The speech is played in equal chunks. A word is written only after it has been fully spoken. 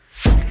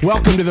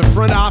Welcome to the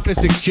Front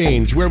Office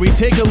Exchange, where we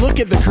take a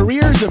look at the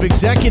careers of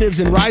executives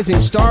and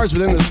rising stars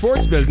within the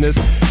sports business.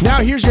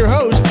 Now here's your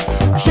host,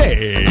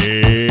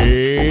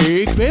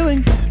 Jake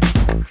Vailing.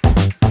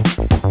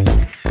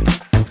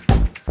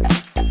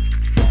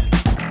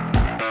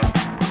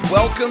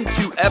 Welcome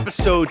to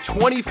episode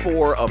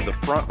 24 of the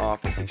Front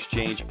Office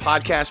Exchange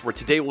podcast, where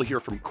today we'll hear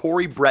from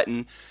Corey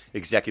Breton,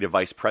 Executive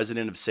Vice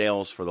President of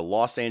Sales for the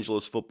Los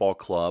Angeles Football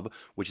Club,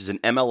 which is an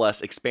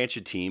MLS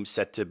expansion team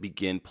set to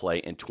begin play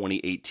in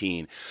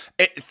 2018.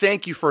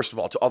 Thank you, first of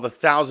all, to all the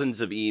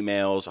thousands of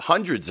emails,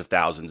 hundreds of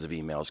thousands of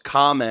emails,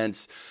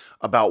 comments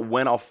about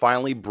when I'll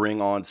finally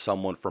bring on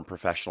someone from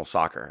professional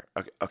soccer.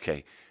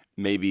 Okay.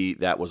 Maybe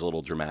that was a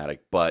little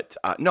dramatic, but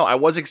no, I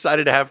was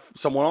excited to have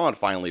someone on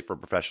finally for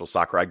professional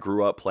soccer. I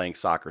grew up playing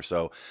soccer,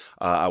 so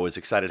I was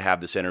excited to have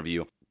this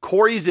interview.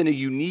 Corey's in a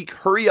unique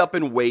hurry up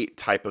and wait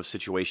type of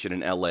situation in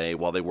LA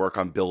while they work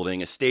on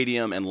building a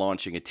stadium and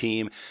launching a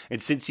team.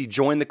 And since he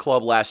joined the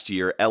club last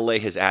year, LA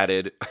has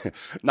added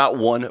not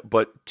one,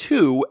 but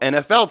two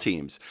NFL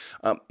teams.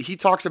 He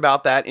talks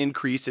about that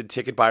increase in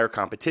ticket buyer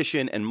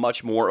competition and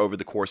much more over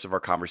the course of our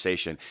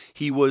conversation.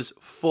 He was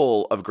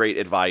full of great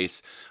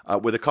advice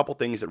with a couple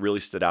things that really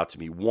stood out to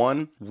me.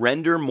 One,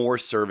 render more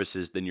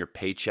services than your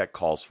paycheck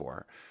calls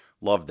for.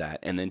 Love that.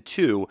 And then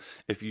two,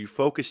 if you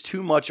focus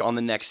too much on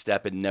the next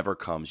step, it never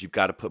comes. You've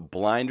got to put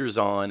blinders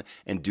on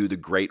and do the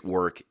great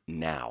work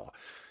now.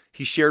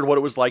 He shared what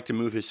it was like to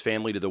move his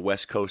family to the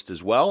West Coast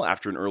as well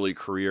after an early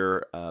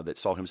career that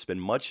saw him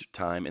spend much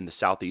time in the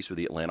Southeast with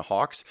the Atlanta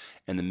Hawks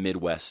and the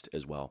Midwest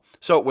as well.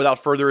 So without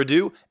further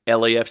ado,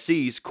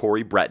 LAFC's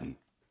Corey Breton.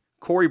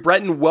 Corey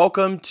Breton,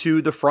 welcome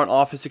to the Front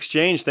Office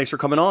Exchange. Thanks for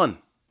coming on.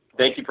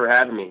 Thank you for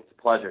having me. It's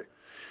a pleasure.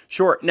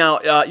 Sure.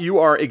 Now, you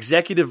are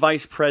Executive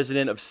Vice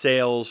President of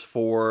Sales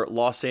for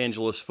Los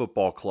Angeles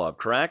Football Club,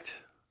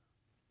 correct?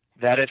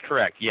 That is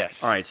correct, yes.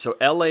 All right, so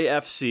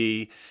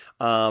LAFC,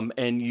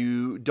 and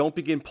you don't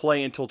begin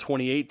play until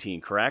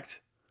 2018,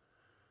 correct?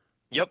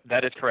 Yep,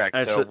 that is correct.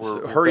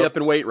 So hurry up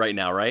and wait right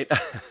now, right?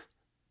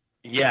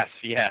 Yes.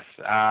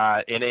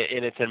 And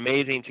it's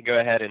amazing to go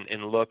ahead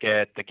and look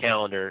at the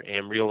calendar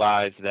and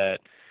realize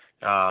that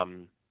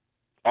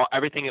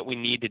everything that we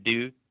need to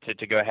do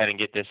to go ahead and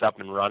get this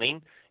up and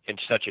running in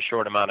such a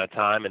short amount of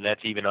time, and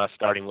that's even us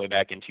starting way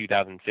back in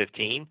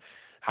 2015,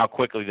 how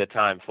quickly the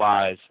time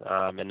flies,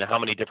 and how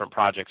many different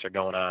projects are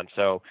going on.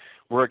 So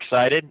we're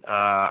excited.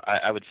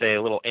 I would say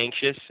a little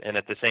anxious, and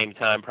at the same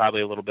time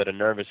probably a little bit of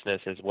nervousness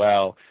as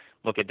well,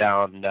 looking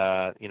down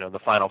the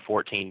final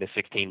 14 to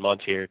 16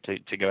 months here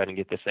to go ahead and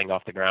get this thing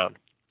off the ground.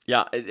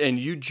 Yeah, and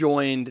you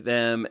joined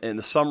them in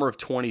the summer of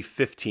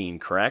 2015,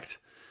 correct?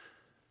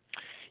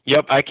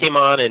 Yep, I came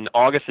on in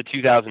August of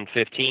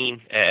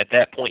 2015. At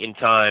that point in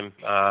time,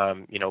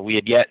 we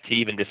had yet to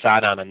even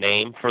decide on a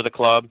name for the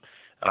club.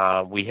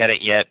 We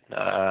hadn't yet,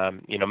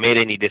 made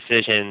any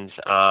decisions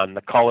on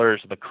the colors,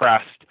 the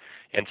crest.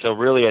 And so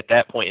really at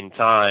that point in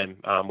time,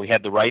 we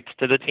had the rights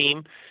to the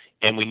team,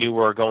 and we knew we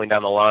were going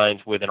down the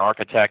lines with an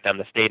architect on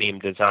the stadium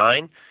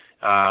design.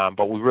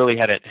 But we really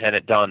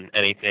hadn't done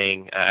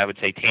anything, I would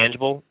say,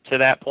 tangible to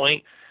that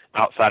point,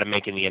 outside of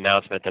making the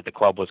announcement that the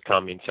club was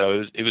coming.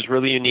 So it was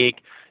really unique.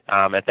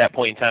 At that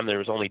point in time, there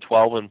was only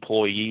 12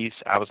 employees.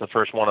 I was the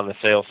first one on the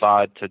sales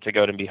side to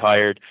go and be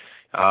hired.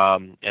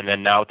 And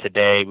then now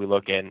today we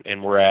look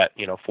and we're at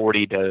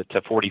 40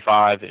 to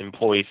 45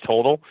 employees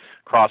total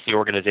across the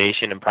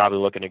organization, and probably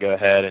looking to go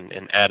ahead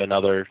and add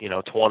another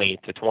 20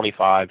 to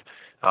 25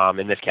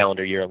 in this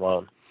calendar year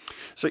alone.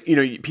 So,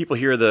 people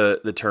hear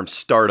the term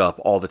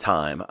startup all the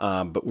time,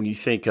 but when you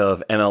think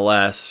of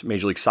MLS,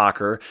 Major League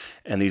Soccer,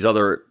 and these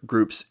other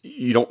groups,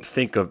 you don't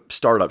think of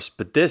startups.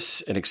 But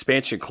this, an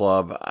expansion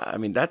club, I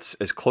mean, that's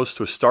as close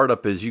to a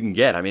startup as you can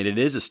get. I mean, it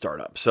is a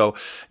startup. So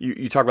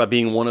you talk about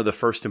being one of the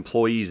first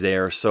employees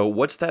there. So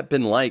what's that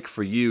been like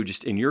for you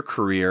just in your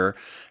career,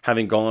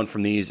 having gone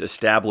from these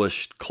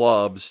established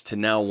clubs to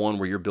now one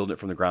where you're building it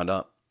from the ground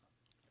up?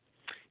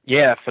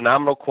 Yeah,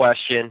 phenomenal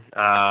question.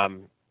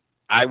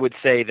 I would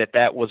say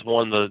that was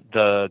one of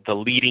the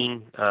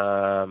leading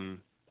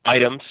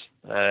items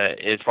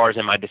as far as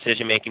in my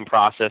decision-making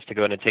process to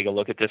go in and take a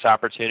look at this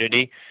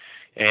opportunity.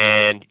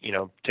 And,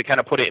 to kind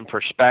of put it in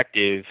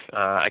perspective,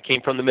 I came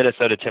from the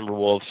Minnesota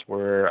Timberwolves,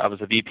 where I was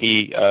a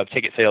VP of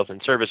ticket sales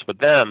and service with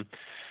them.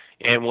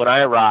 And when I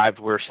arrived,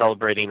 we were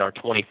celebrating our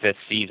 25th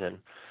season.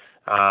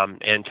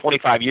 And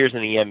 25 years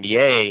in the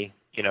NBA,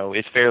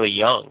 is fairly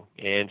young.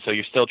 And so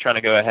you're still trying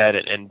to go ahead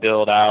and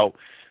build out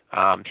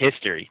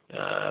history,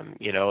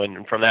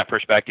 and from that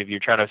perspective,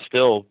 you're trying to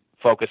still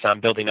focus on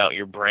building out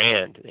your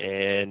brand.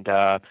 And,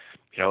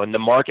 in the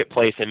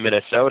marketplace in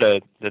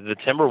Minnesota, the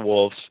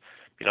Timberwolves,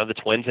 the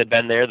Twins had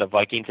been there, the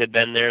Vikings had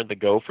been there, the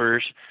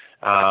Gophers,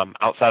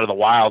 outside of the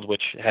Wild,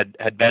 which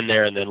had been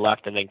there and then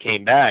left and then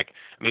came back.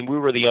 I mean, we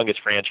were the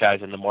youngest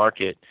franchise in the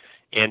market.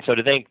 And so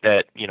to think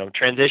that,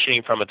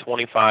 transitioning from a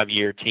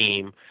 25-year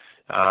team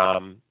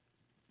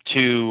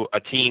to a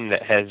team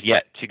that has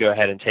yet to go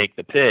ahead and take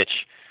the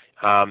pitch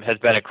has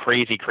been a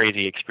crazy,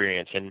 crazy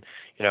experience. And,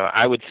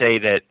 I would say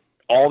that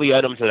all the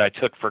items that I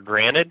took for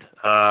granted,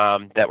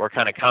 that were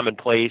kind of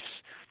commonplace,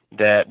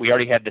 that we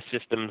already had the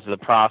systems, the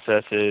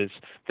processes,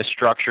 the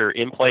structure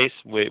in place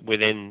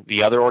within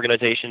the other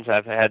organizations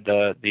I've had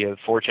the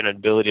fortunate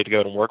ability to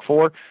go and work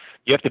for.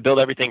 You have to build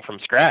everything from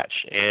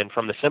scratch, and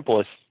from the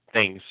simplest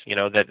things,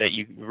 that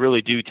you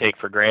really do take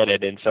for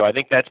granted. And so I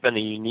think that's been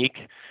the unique.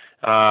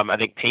 I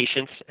think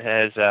patience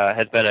has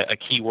been a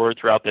key word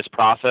throughout this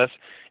process,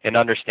 and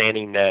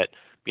understanding that,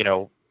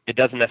 it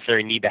doesn't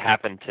necessarily need to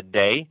happen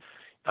today.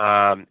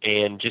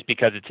 And just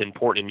because it's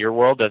important in your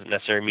world doesn't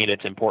necessarily mean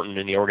it's important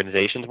in the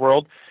organization's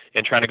world,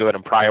 and trying to go ahead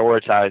and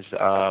prioritize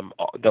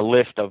the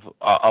list of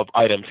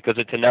items, because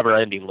it's a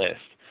never-ending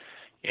list.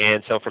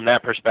 And so from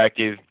that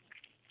perspective,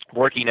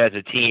 working as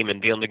a team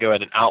and being able to go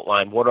ahead and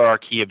outline what are our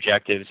key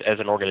objectives as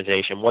an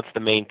organization, what's the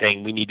main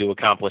thing we need to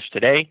accomplish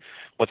today,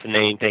 what's the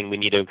main thing we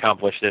need to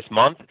accomplish this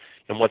month,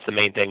 and what's the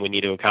main thing we need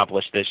to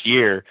accomplish this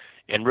year,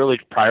 and really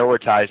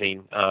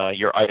prioritizing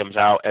your items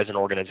out as an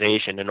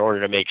organization in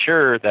order to make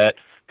sure that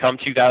come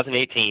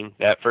 2018,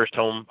 that first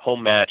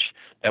home match,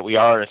 that we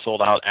are in a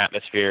sold-out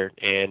atmosphere,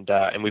 and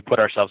we put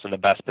ourselves in the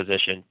best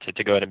position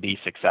to go ahead and be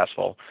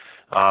successful.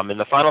 And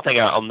the final thing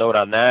I'll note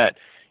on that,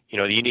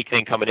 the unique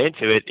thing coming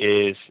into it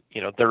is,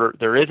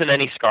 there isn't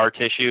any scar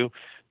tissue,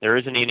 there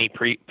isn't any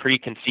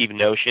preconceived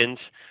notions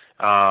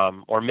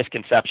or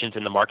misconceptions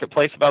in the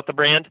marketplace about the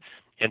brand.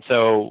 And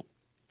so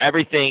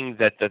everything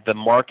that the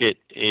market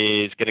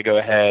is going to go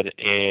ahead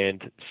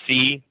and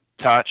see,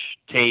 touch,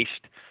 taste,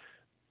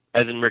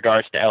 as in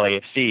regards to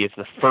LAFC, it's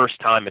the first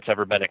time it's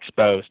ever been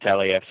exposed to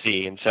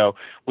LAFC. And so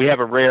we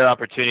have a rare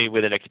opportunity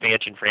with an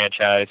expansion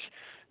franchise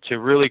to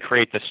really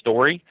create the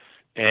story,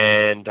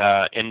 and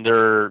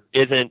there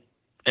isn't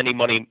any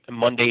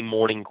Monday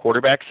morning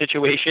quarterback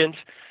situations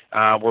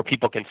where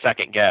people can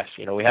second guess.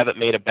 We haven't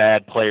made a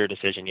bad player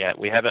decision yet.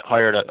 We haven't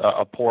hired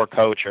a poor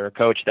coach, or a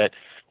coach that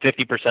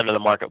 50% of the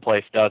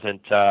marketplace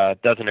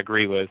doesn't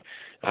agree with.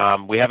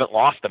 We haven't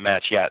lost a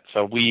match yet.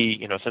 So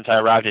since I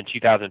arrived in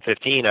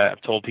 2015,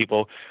 I've told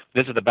people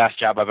this is the best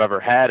job I've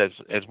ever had, as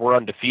we're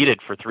undefeated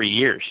for 3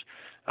 years.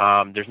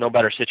 There's no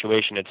better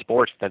situation in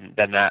sports than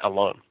that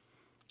alone.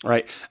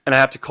 Right. And I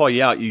have to call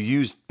you out. You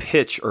used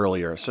pitch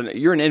earlier. So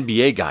you're an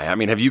NBA guy. I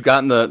mean, have you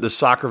gotten the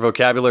soccer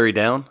vocabulary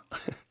down?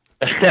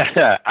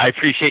 I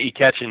appreciate you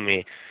catching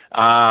me.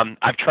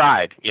 I've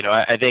tried.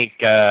 I think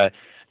the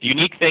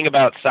unique thing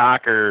about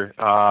soccer,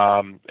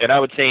 and I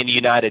would say in the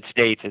United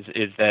States,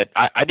 is that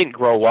I didn't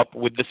grow up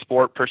with the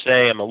sport per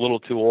se. I'm a little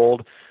too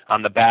old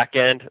on the back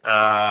end,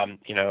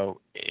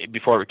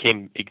 before it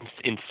became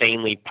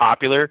insanely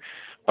popular.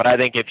 But I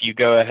think if you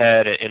go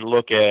ahead and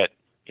look at,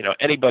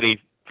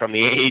 anybody from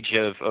the age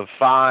of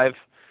 5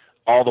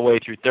 all the way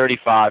through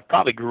 35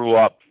 probably grew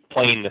up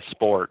playing the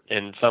sport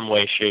in some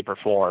way, shape, or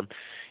form.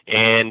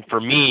 And for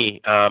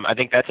me, I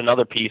think that's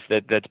another piece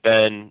that's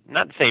been,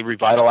 not to say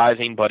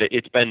revitalizing, but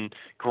it's been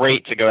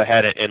great to go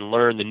ahead and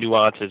learn the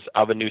nuances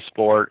of a new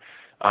sport,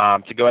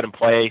 to go ahead and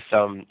play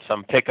some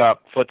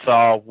pickup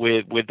futsal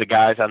with the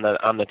guys on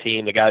the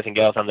team, the guys and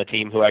gals on the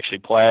team who actually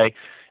play.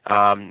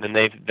 And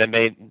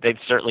they've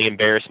certainly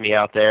embarrassed me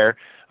out there.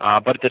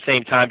 But at the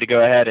same time, to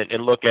go ahead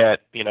and look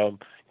at,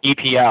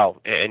 EPL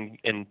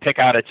and pick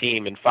out a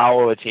team and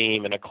follow a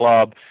team and a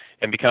club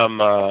and become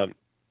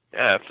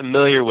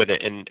familiar with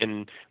it.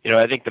 And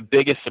I think the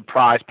biggest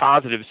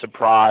positive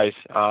surprise,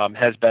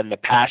 has been the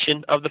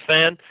passion of the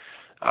fan.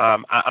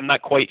 I'm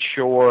not quite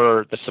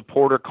sure the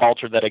supporter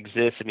culture that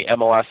exists in the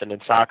MLS and in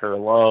soccer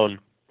alone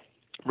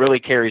really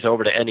carries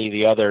over to any of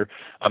the other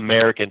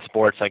American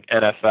sports like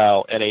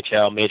NFL,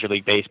 NHL, Major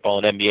League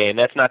Baseball, and NBA. And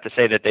that's not to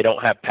say that they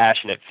don't have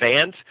passionate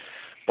fans,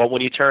 but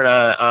when you turn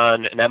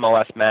on an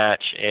MLS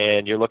match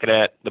and you're looking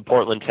at the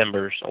Portland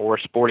Timbers or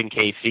Sporting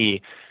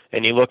KC,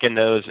 and you look in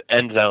those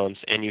end zones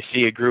and you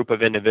see a group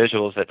of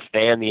individuals that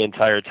stand the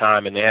entire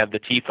time and they have the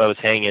tifos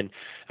hanging.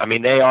 I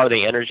mean, they are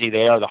the energy,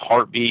 they are the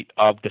heartbeat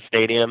of the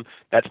stadium.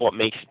 That's what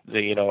makes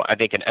I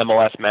think an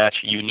MLS match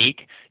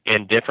unique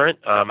and different.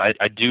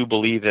 I do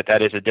believe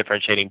that is a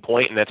differentiating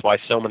point, and that's why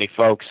so many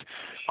folks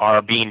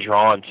are being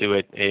drawn to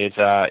it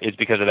is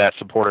because of that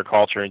supporter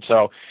culture. And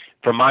so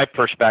from my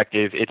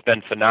perspective, it's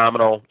been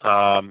phenomenal.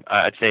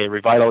 I'd say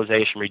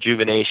revitalization,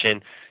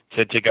 rejuvenation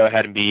to go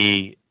ahead and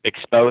be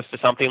exposed to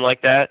something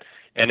like that.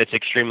 And it's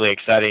extremely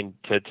exciting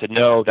to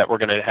know that we're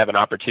going to have an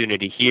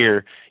opportunity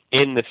here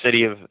in the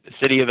city of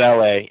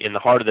LA, in the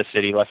heart of the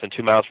city, less than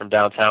 2 miles from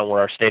downtown, where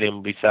our stadium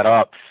will be set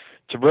up,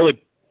 to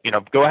really,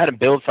 go ahead and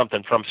build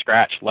something from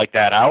scratch like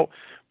that out,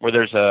 where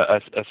there's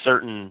a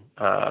certain,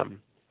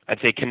 I'd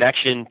say,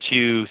 connection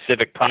to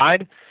civic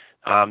pride.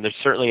 There's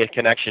certainly a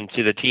connection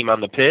to the team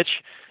on the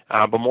pitch,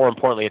 but more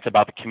importantly, it's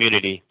about the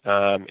community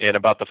and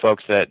about the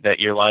folks that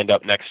you're lined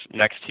up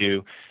next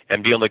to,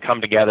 and be able to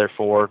come together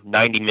for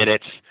 90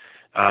 minutes,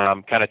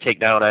 kind of take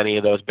down any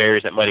of those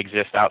barriers that might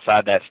exist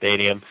outside that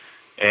stadium.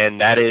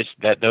 And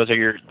those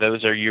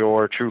are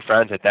your true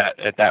friends at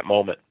that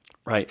moment.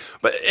 Right.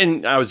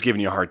 And I was giving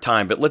you a hard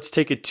time, but let's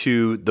take it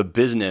to the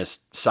business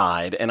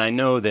side. And I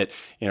know that,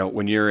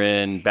 when you're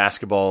in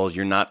basketball,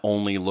 you're not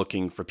only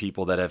looking for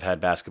people that have had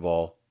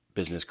basketball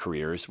business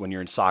careers. When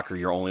you're in soccer,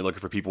 you're only looking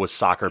for people with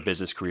soccer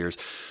business careers.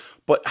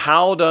 But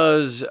how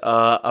does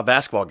a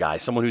basketball guy,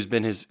 someone who's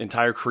been his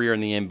entire career in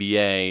the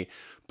NBA,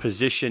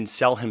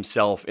 sell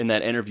himself in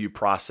that interview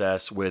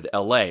process with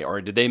LA? Or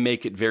did they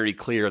make it very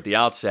clear at the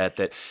outset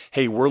that,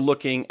 hey, we're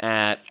looking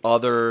at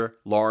other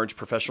large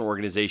professional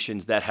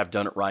organizations that have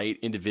done it right,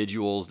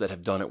 individuals that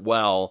have done it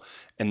well,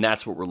 and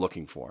that's what we're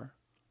looking for?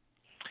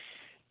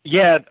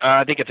 Yeah,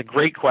 I think it's a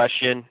great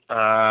question.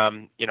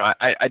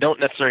 I don't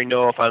necessarily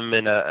know if I'm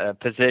in a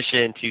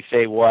position to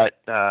say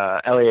what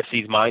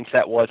LAFC's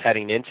mindset was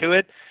heading into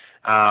it,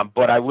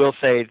 but I will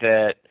say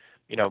that,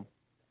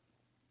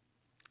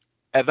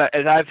 as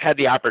I've had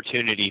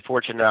the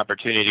fortunate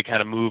opportunity to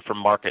kind of move from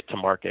market to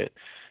market.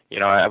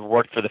 I've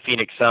worked for the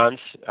Phoenix Suns,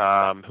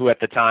 who at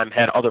the time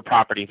had other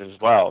properties as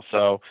well.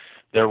 So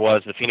there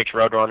was the Phoenix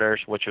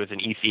Roadrunners, which was an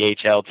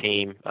ECHL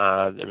team.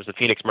 There was the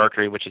Phoenix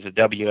Mercury, which is a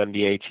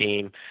WNBA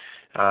team.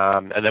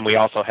 And then we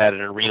also had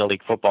an Arena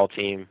League football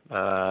team,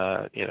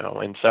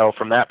 and so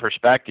from that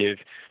perspective,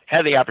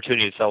 had the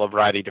opportunity to sell a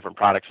variety of different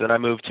products. Then I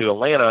moved to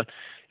Atlanta,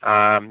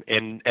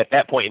 and at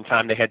that point in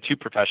time, they had two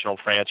professional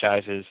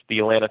franchises, the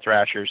Atlanta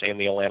Thrashers and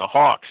the Atlanta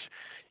Hawks.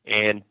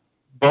 And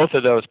both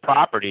of those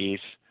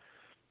properties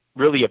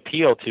really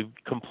appeal to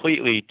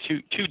completely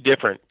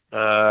different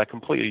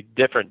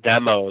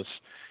demos.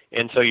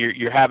 And so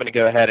you're having to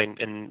go ahead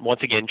and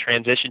once again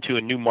transition to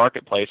a new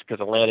marketplace,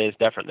 because Atlanta is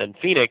different than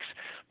Phoenix,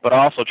 but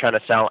also trying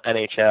to sell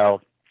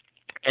NHL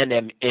and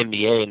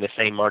NBA in the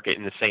same market,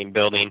 in the same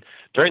building,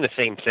 during the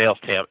same sales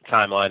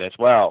timeline as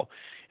well.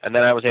 And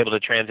then I was able to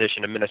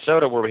transition to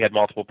Minnesota, where we had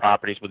multiple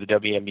properties with the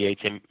WNBA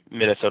team,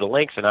 Minnesota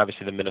Lynx, and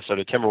obviously the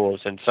Minnesota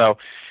Timberwolves. And so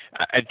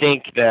I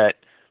think that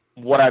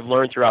what I've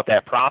learned throughout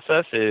that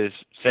process is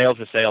sales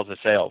is sales is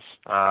sales.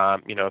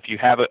 If you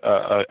have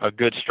a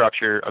good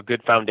structure, a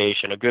good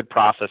foundation, a good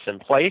process in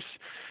place,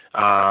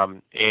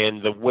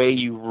 and the way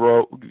you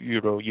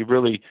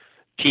really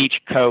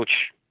teach, coach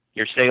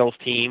your sales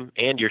team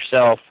and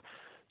yourself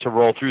to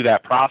roll through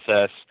that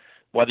process,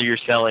 whether you're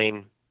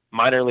selling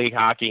minor league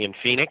hockey in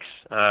Phoenix,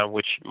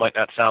 which might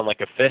not sound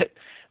like a fit,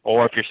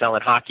 or if you're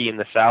selling hockey in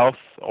the South,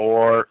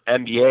 or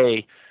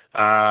NBA,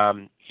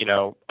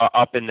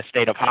 up in the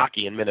state of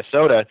hockey in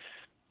Minnesota,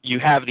 you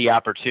have the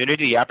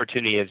opportunity. The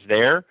opportunity is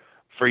there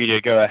for you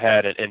to go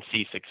ahead and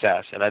see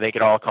success. And I think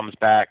it all comes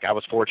back. I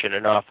was fortunate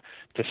enough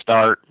to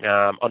start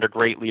under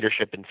great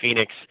leadership in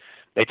Phoenix.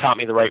 They taught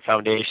me the right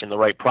foundation, the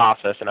right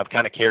process, and I've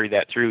kind of carried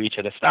that through each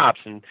of the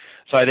stops. And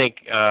so I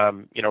think,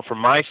 from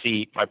my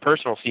seat, my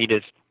personal seat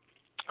is,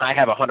 I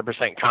have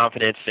 100%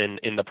 confidence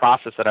in the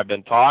process that I've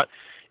been taught,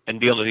 and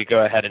be able to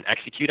go ahead and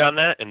execute on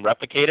that and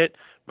replicate it,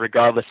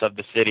 regardless of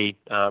the city,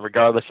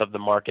 regardless of the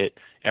market,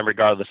 and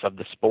regardless of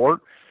the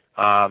sport.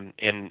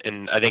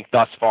 And I think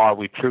thus far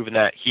we've proven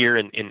that here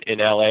in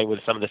LA with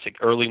some of the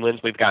early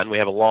wins we've gotten. We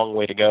have a long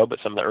way to go, but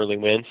some of the early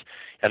wins,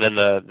 and then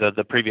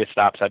the previous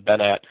stops I've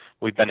been at,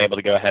 we've been able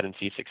to go ahead and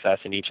see success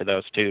in each of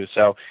those too.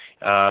 So,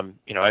 I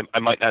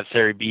might not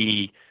necessarily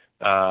be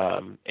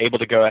able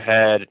to go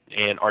ahead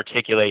and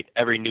articulate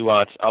every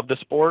nuance of the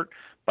sport,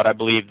 but I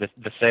believe that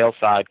the sales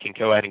side can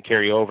go ahead and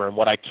carry over. And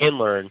what I can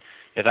learn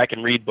is I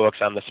can read books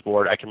on the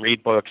sport. I can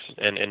read books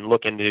and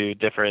look into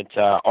different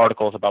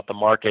articles about the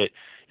market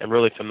and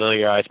really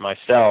familiarize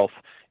myself.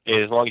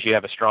 As long as you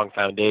have a strong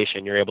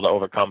foundation, you're able to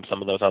overcome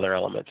some of those other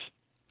elements.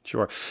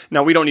 Sure.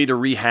 Now, we don't need to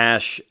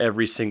rehash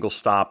every single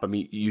stop. I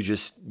mean, you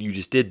just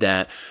did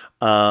that.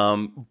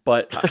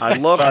 But I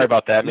love. Sorry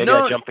about that. Maybe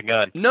I jumped the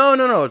gun.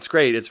 No. It's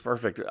great. It's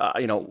perfect.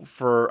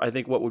 I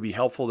think what would be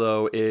helpful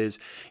though is,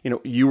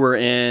 you were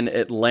in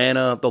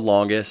Atlanta the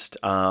longest.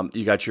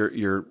 You got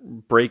your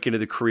break into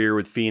the career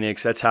with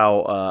Phoenix. That's how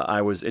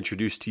I was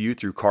introduced to you,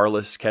 through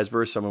Carlos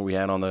Kesber, someone we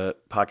had on the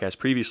podcast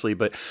previously.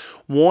 But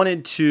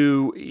wanted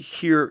to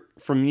hear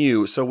from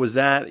you. So was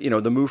that,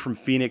 the move from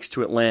Phoenix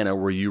to Atlanta,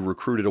 where you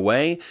recruited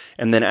away,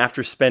 and then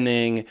after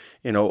spending,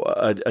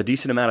 a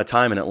decent amount of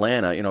time in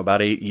Atlanta,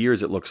 about 8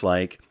 years, it looks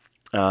like,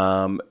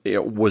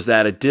 was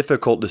that a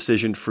difficult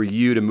decision for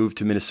you to move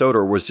to Minnesota,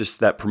 or was just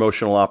that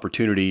promotional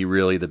opportunity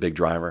really the big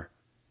driver?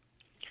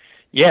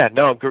 Yeah,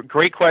 no,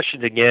 great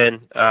questions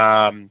again.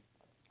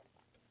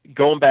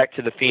 Going back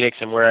to the Phoenix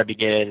and where I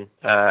began,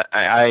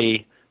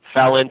 I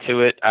fell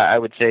into it. I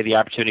would say the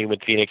opportunity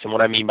with Phoenix, and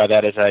what I mean by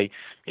that is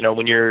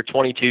when you're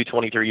 22,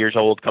 23 years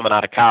old coming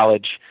out of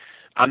college,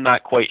 I'm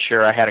not quite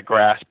sure I had a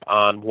grasp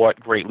on what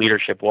great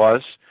leadership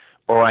was,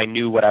 or I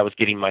knew what I was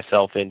getting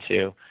myself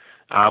into.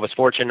 I was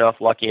fortunate enough,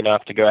 lucky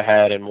enough to go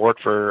ahead and work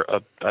for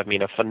a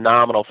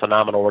phenomenal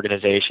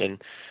organization.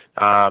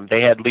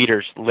 They had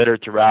leaders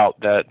littered throughout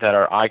that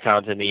are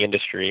icons in the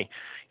industry.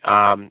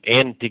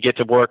 And to get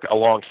to work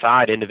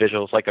alongside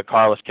individuals like a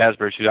Carlos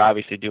Kesber, who's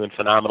obviously doing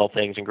phenomenal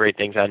things and great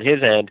things on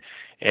his end.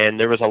 And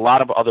there was a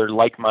lot of other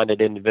like-minded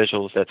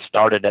individuals that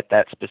started at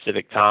that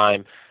specific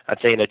time,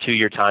 I'd say in a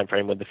 2-year time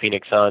frame with the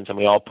Phoenix Suns, and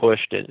we all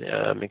pushed and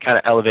kind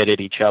of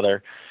elevated each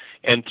other.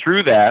 And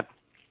through that,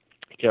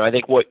 I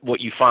think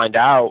what you find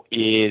out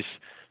is,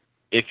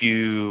 if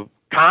you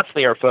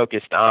constantly are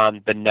focused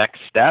on the next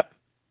step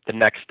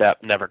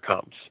never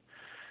comes.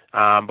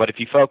 But if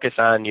you focus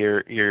on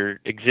your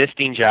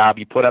existing job,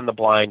 you put on the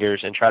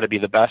blinders and try to be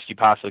the best you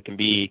possibly can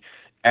be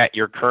at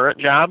your current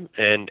job,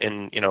 and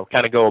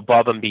kind of go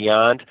above and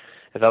beyond,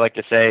 as I like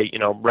to say,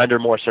 render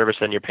more service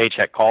than your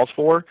paycheck calls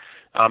for.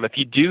 If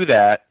you do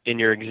that in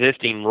your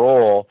existing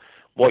role,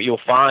 what you'll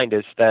find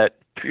is that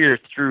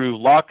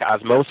through luck,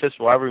 osmosis,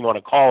 whatever you want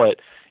to call it,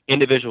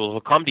 individuals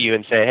will come to you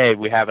and say, hey,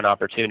 we have an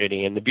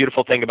opportunity. And the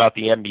beautiful thing about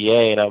the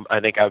NBA, and I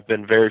think I've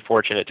been very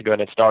fortunate to go ahead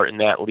and start in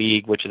that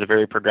league, which is a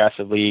very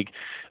progressive league,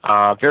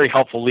 very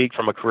helpful league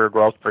from a career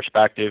growth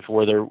perspective,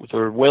 where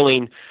they're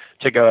willing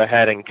to go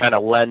ahead and kind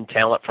of lend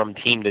talent from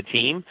team to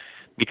team,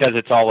 because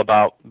it's all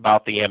about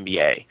the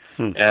NBA.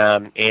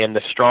 And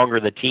the stronger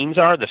the teams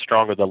are, the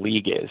stronger the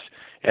league is.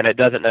 And it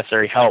doesn't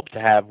necessarily help to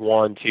have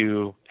one,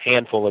 two,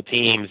 handful of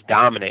teams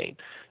dominate.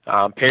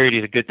 Parity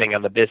is a good thing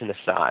on the business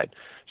side.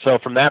 So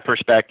from that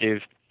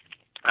perspective,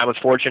 I was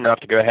fortunate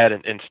enough to go ahead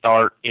and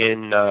start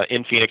in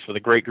Phoenix with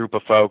a great group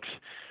of folks.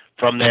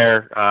 From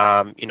there,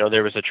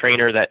 there was a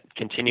trainer that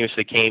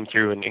continuously came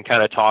through and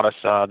kind of taught us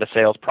the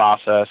sales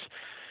process.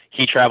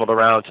 He traveled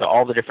around to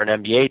all the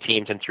different NBA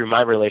teams, and through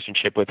my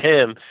relationship with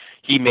him,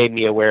 he made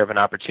me aware of an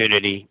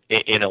opportunity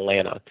in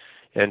Atlanta.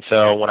 And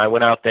so when I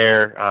went out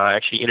there, I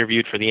actually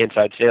interviewed for the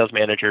inside sales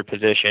manager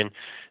position,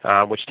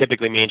 which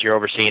typically means you're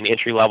overseeing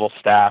entry-level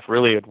staff,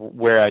 really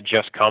where I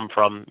just come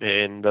from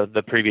in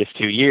the previous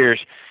 2 years,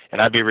 and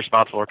I'd be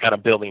responsible for kind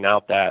of building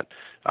out that.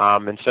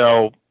 And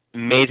so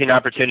amazing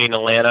opportunity in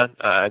Atlanta.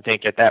 I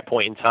think at that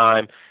point in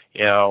time,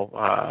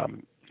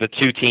 the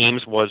two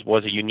teams was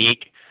a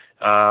unique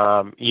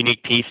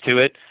piece to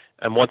it.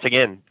 And once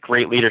again,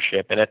 great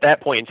leadership. And at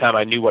that point in time,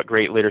 I knew what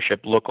great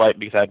leadership looked like,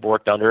 because I'd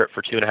worked under it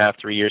for 2.5,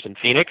 3 years in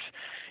Phoenix.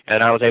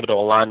 And I was able to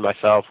align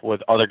myself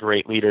with other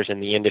great leaders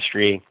in the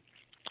industry,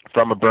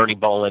 from a Bernie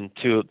Bolin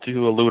to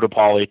a Lou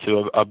DePauli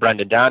to a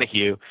Brendan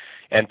Donahue.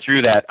 And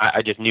through that,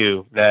 I just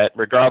knew that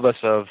regardless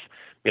of,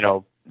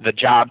 the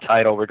job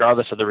title,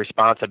 regardless of the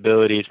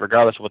responsibilities,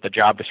 regardless of what the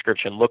job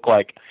description looked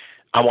like,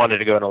 I wanted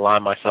to go and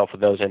align myself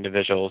with those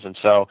individuals, and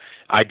so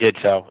I did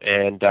so.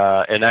 And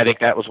I think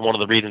that was one of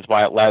the reasons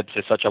why it led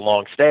to such a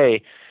long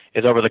stay,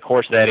 is over the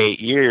course of that 8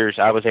 years,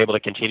 I was able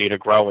to continue to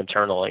grow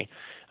internally.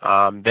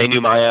 They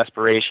knew my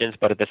aspirations,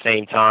 but at the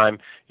same time,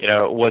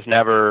 it was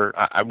never,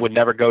 I would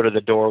never go to the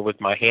door with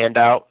my hand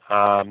out.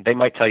 They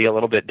might tell you a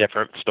little bit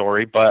different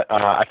story, but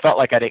I felt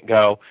like I didn't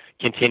go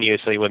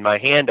continuously with my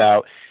hand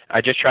out.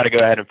 I just try to go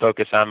ahead and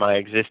focus on my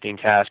existing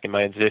task and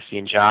my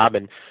existing job,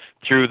 and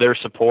through their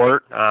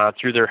support,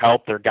 through their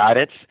help, their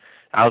guidance,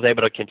 I was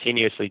able to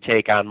continuously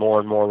take on more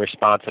and more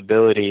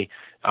responsibility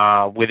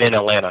within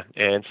Atlanta.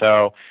 And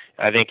so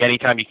I think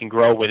anytime you can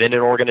grow within an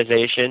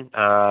organization,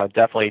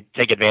 definitely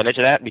take advantage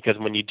of that, because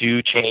when you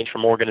do change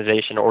from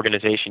organization to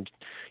organization,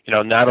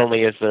 not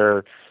only is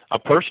there a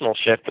personal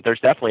shift, but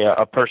there's definitely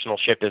a personal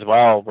shift as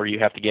well, where you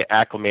have to get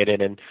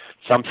acclimated. And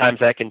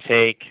sometimes that can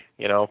take,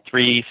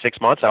 3-6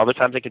 months. Other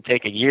times it can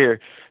take a year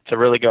to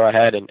really go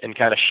ahead and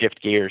kind of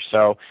shift gears.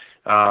 So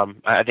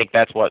I think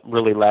that's what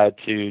really led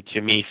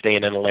to me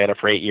staying in Atlanta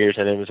for 8 years,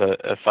 and it was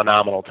a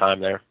phenomenal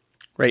time there.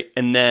 Great.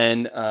 And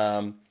then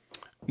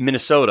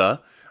Minnesota,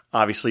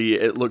 obviously,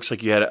 it looks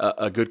like you had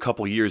a good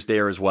couple years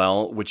there as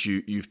well, which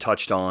you've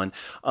touched on.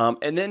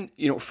 And then,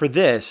 for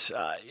this,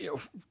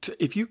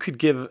 if you could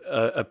give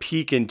a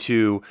peek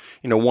into,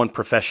 one,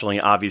 professionally,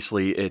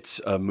 obviously it's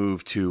a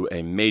move to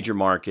a major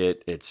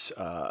market. It's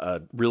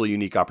a really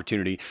unique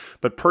opportunity,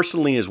 but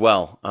personally as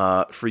well,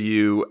 for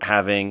you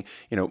having,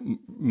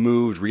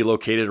 moved,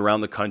 relocated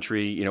around the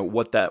country,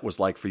 what that was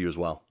like for you as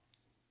well.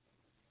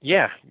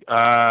 Yeah,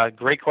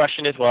 great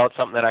question as well. It's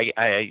something that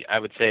I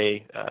would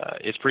say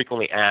is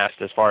frequently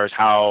asked, as far as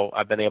how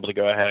I've been able to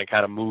go ahead and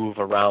kind of move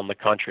around the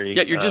country.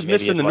 Yeah, you're just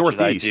missing the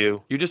Northeast.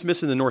 You're just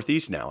missing the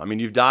Northeast now. I mean,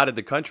 you've dotted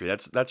the country.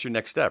 That's your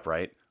next step,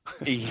 right?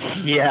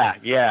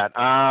 Yeah.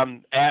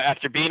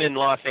 After being in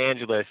Los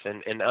Angeles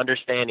and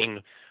understanding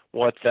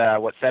what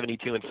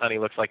 72 and sunny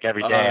looks like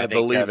every day, I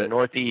think the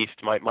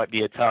Northeast might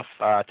be a tough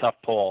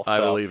pull. I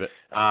believe it.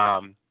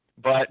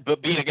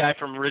 But being a guy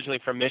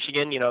originally from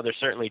Michigan, there's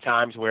certainly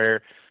times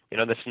where,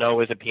 the snow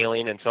is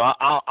appealing. And so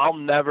I've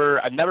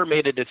never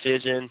made a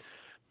decision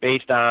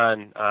based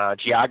on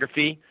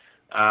geography.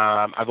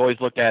 I've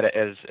always looked at it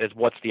as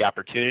what's the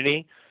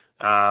opportunity,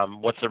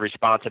 what's the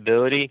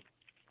responsibility,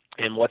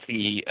 and what's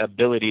the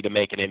ability to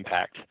make an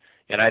impact.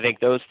 And I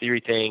think those three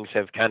things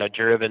have kind of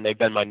they've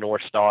been my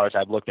North Stars.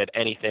 I've looked at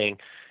anything.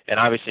 And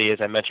obviously, as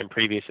I mentioned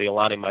previously,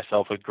 aligning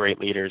myself with great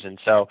leaders. And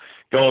so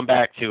going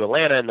back to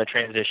Atlanta and the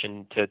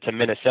transition to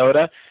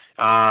Minnesota,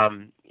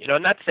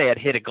 not to say I'd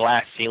hit a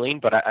glass ceiling,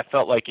 but I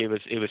felt like it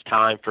was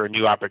time for a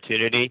new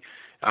opportunity.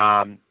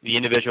 The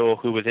individual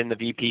who was in the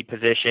VP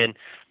position,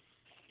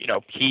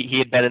 he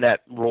had been in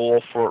that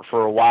role for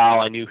a while.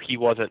 I knew he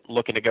wasn't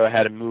looking to go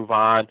ahead and move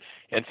on.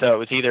 And so it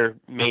was either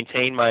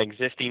maintain my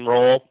existing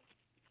role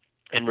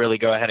and really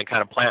go ahead and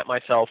kind of plant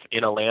myself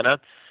in Atlanta,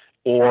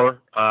 or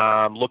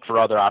look for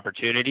other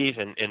opportunities.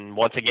 And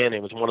once again,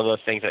 it was one of those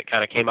things that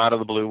kind of came out of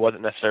the blue,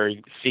 wasn't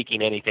necessarily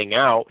seeking anything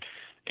out.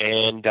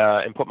 and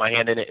put my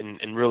hand in it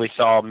and really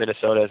saw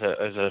Minnesota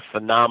as a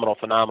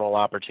phenomenal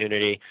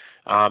opportunity.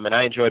 And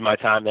I enjoyed my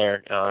time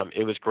there.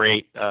 It was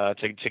great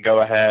to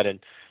go ahead and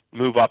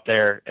move up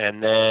there.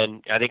 And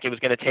then I think it was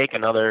going to take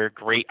another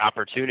great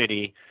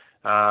opportunity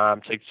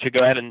to go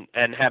ahead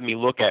and have me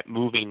look at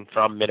moving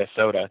from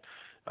Minnesota.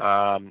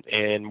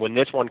 And when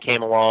this one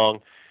came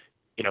along,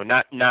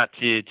 not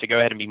to go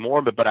ahead and be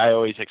morbid, but I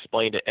always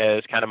explained it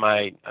as kind of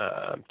my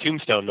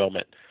tombstone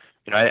moment.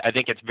 I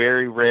think it's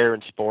very rare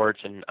in sports,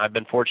 and I've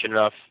been fortunate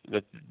enough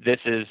that this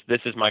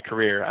is my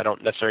career. I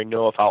don't necessarily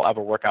know if I'll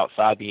ever work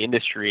outside the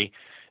industry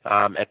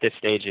at this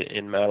stage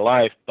in my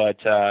life, but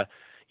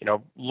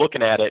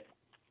looking at it,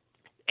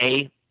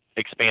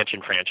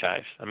 expansion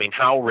franchise. I mean,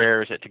 how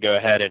rare is it to go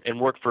ahead and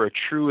work for a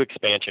true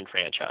expansion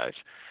franchise?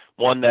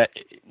 One that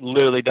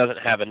literally doesn't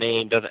have a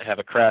name, doesn't have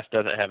a crest,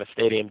 doesn't have a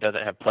stadium,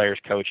 doesn't have players,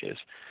 coaches.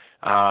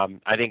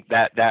 I think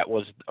that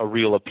was a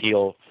real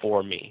appeal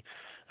for me.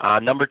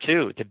 Number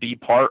two, to be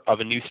part of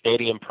a new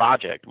stadium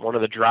project. One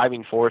of the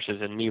driving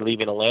forces in me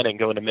leaving Atlanta and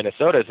going to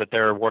Minnesota is that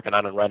they're working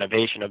on a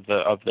renovation of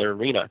their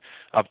arena,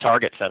 of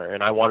Target Center,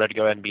 and I wanted to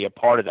go ahead and be a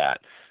part of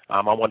that.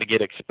 I wanted to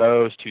get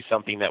exposed to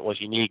something that was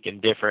unique and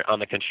different on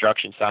the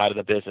construction side of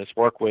the business,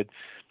 work with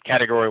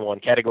Category 1,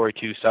 Category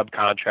 2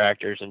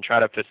 subcontractors and try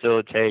to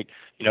facilitate,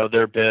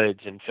 their bids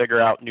and figure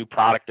out new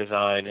product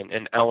design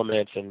and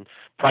elements and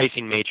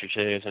pricing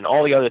matrices and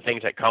all the other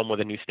things that come with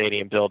a new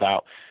stadium build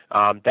out.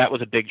 That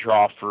was a big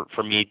draw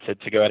for me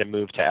to go ahead and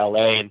move to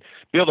LA and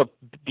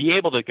be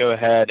able to go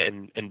ahead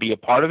and be a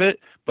part of it,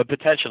 but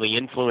potentially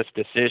influence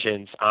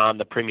decisions on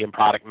the premium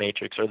product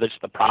matrix or just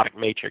the product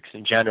matrix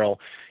in general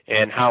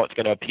and how it's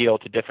going to appeal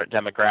to different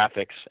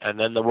demographics. And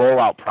then the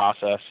rollout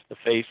process, the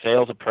phase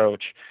sales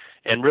approach,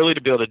 and really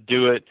to be able to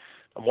do it,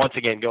 once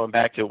again, going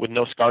back to it with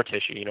no scar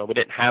tissue. We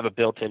didn't have a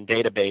built-in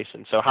database.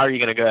 And so how are you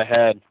going to go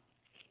ahead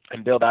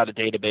and build out a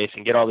database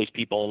and get all these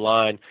people in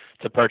line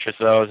to purchase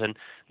those? And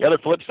the other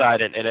flip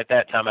side, and at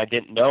that time I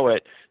didn't know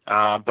it,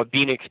 but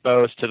being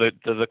exposed to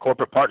the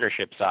corporate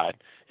partnership side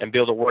and be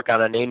able to work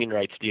on a naming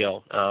rights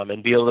deal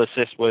and be able to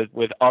assist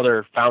with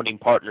other founding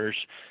partners.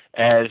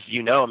 As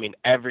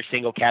every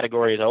single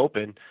category is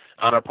open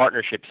on our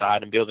partnership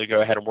side and be able to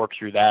go ahead and work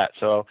through that.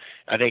 So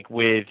I think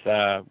with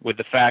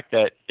the fact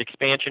that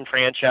expansion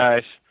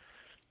franchise,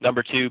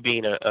 number two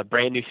being a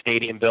brand new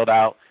stadium build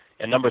out,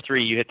 and number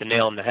three, you hit the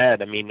nail on the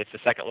head. I mean, it's the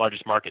second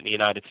largest market in the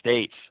United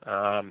States.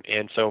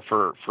 And so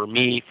for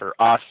me, for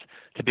us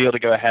to be able to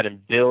go ahead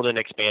and build an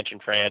expansion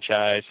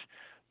franchise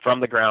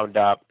from the ground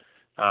up,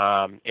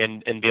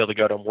 and be able to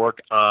go to work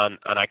on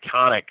an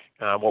iconic,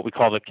 what we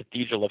call the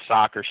Cathedral of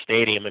Soccer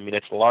Stadium. I mean,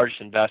 it's the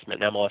largest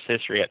investment in MLS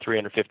history at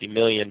 $350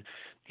 million.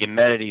 The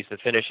amenities, the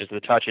finishes,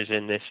 the touches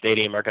in this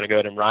stadium are going to go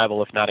ahead and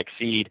rival, if not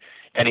exceed,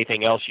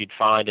 anything else you'd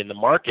find in the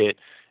market.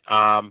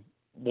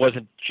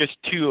 Wasn't just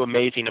too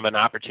amazing of an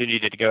opportunity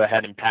to go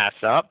ahead and pass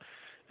up.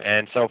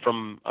 And so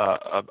from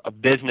a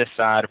business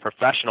side, a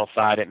professional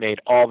side, it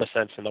made all the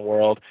sense in the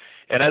world.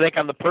 And I think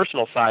on the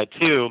personal side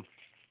too,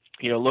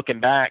 looking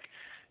back,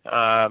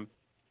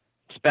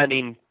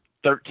 spending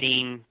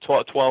 13,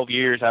 12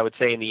 years, I would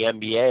say, in the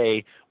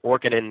NBA,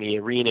 working in the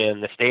arena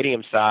and the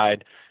stadium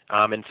side,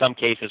 in some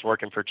cases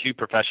working for two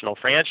professional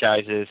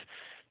franchises,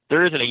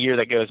 there isn't a year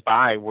that goes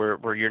by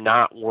where you're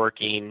not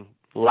working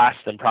less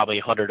than probably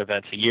 100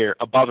 events a year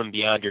above and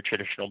beyond your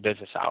traditional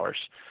business hours.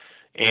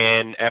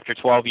 And after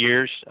 12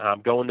 years,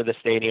 going to the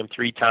stadium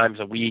 3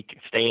 times a week,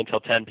 staying until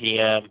 10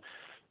 p.m.,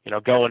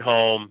 going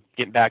home,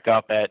 getting back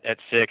up at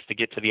 6 to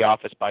get to the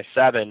office by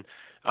 7,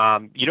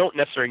 you don't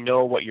necessarily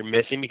know what you're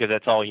missing because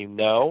that's all you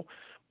know.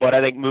 But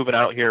I think moving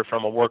out here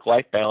from a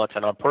work-life balance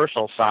and on a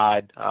personal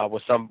side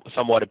was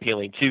somewhat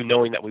appealing too,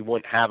 knowing that we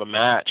wouldn't have a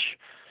match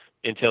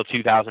until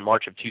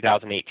March of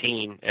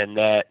 2018, and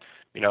that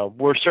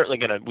we're certainly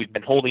we've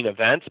been holding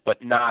events,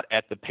 but not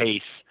at the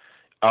pace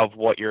of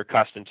what you're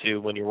accustomed to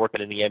when you're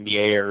working in the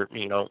NBA or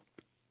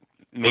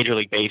Major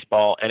League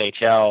Baseball,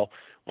 NHL,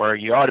 where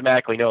you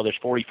automatically know there's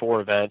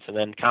 44 events and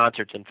then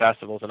concerts and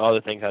festivals and other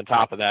things on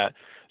top of that.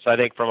 So I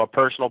think from a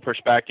personal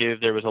perspective,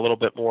 there was a little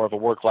bit more of a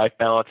work-life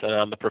balance, and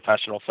on the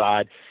professional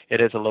side,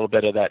 it is a little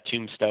bit of that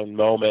tombstone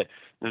moment.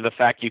 And the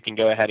fact you can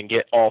go ahead and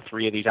get all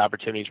 3 of these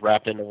opportunities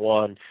wrapped into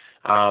one,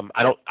 I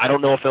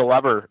don't know if it'll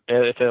ever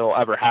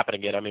happen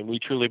again. I mean, we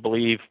truly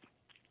believe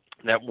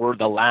that we're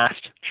the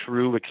last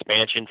true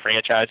expansion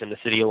franchise in the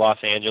city of Los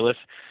Angeles.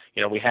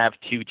 We have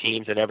 2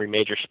 teams in every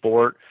major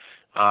sport.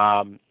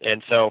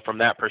 And so from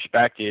that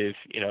perspective,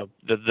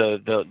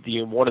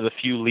 the one of the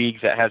few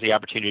leagues that has the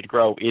opportunity to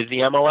grow is the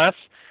MLS.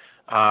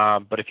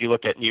 But if you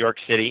look at New York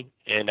City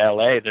and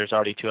LA, there's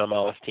already 2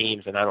 MLS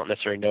teams, and I don't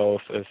necessarily know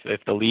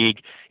if the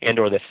league and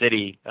or the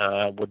city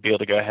would be able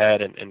to go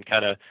ahead and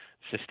kind of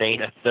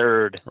sustain a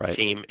third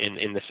team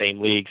in the same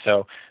league.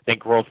 So I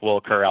think growth will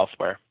occur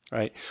elsewhere.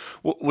 Right.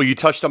 Well, you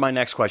touched on my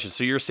next question.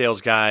 So you're a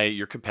sales guy,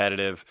 you're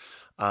competitive.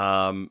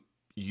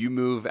 You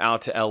move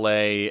out to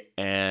LA,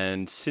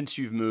 and since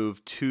you've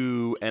moved,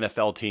 2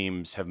 NFL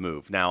teams have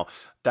moved. Now,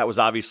 that was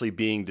obviously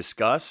being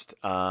discussed,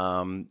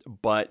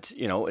 but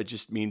it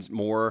just means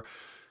more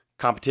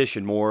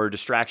competition, more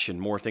distraction,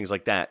 more things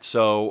like that.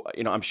 So,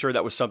 I'm sure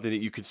that was something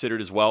that you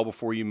considered as well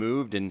before you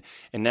moved. And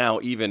now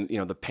even,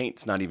 the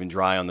paint's not even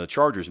dry on the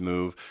Chargers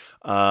move.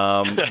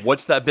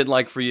 What's that been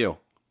like for you?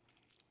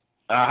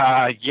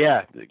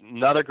 Yeah,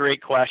 another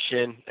great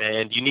question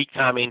and unique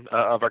timing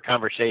of our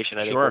conversation.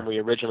 I think when we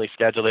originally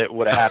scheduled it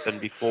would have happened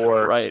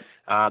before right.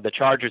 The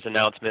Chargers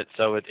announcement.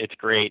 So it's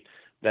great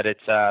that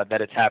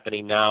it's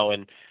happening now.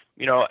 And,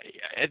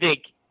 I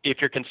think if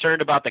you're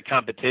concerned about the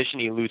competition,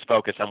 you lose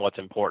focus on what's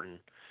important.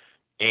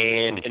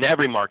 And in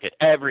every market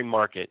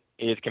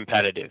is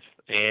competitive.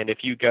 And if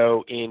you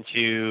go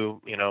into,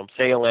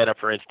 say Atlanta,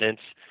 for instance,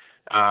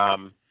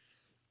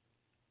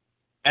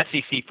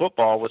 SEC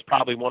football was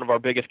probably one of our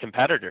biggest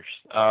competitors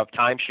of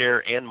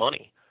timeshare and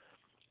money.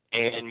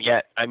 And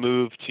yet I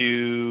moved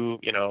to,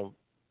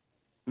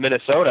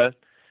 Minnesota,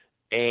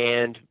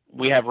 and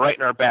we have right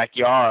in our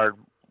backyard,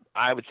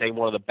 I would say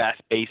one of the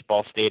best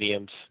baseball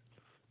stadiums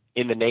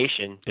in the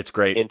nation. It's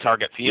great. In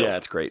Target Field. Yeah,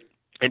 it's great.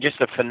 And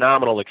just a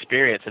phenomenal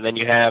experience. And then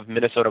you have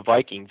Minnesota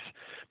Vikings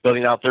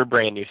building out their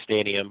brand new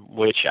stadium,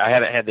 which I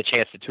haven't had the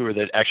chance to tour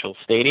the actual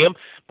stadium,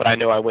 but I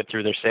know I went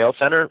through their sales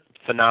center.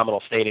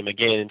 Phenomenal stadium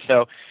again. And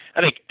so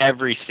I think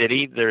every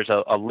city, there's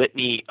a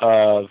litany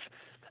of,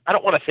 I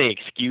don't want to say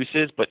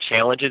excuses, but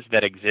challenges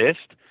that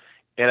exist.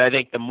 And I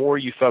think the more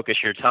you focus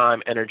your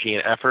time, energy,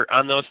 and effort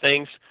on those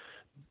things,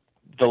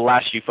 the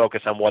less you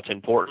focus on what's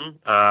important,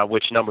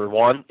 which number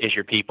one is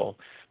your people.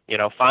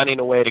 Finding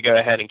a way to go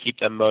ahead and keep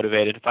them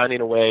motivated, finding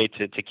a way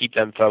to keep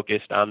them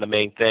focused on the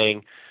main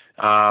thing,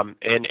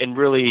 and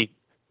really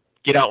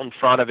get out in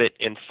front of it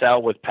and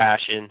sell with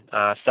passion,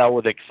 sell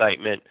with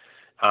excitement.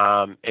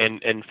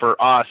 And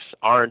for us,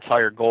 our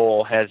entire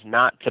goal has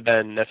not to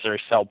been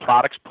necessarily sell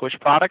products, push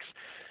products.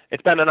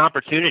 It's been an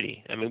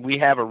opportunity. I mean, we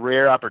have a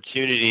rare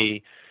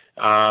opportunity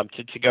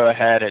to go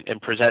ahead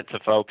and present to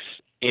folks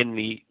in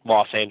the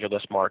Los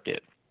Angeles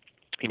market,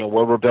 where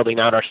we're building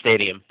out our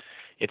stadium.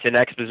 It's in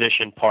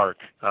Exposition Park,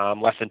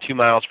 less than 2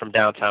 miles from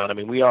downtown. I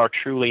mean, we are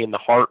truly in the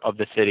heart of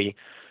the city,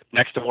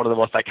 next to one of the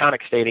most iconic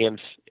stadiums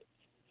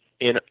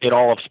in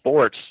all of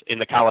sports in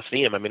the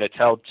Coliseum. I mean, it's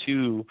held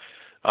 2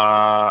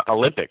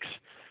 Olympics.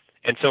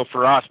 And so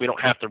for us, we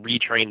don't have to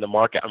retrain the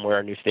market on where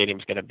our new stadium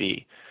is going to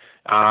be.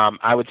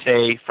 I would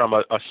say from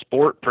a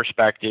sport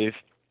perspective,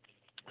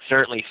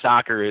 certainly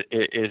soccer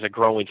is a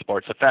growing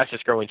sport. It's the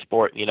fastest growing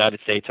sport in the United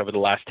States over the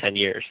last 10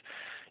 years.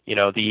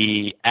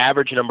 The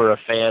average number of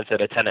fans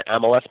that attend an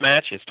MLS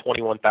match is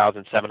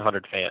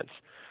 21,700 fans.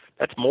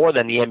 That's more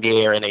than the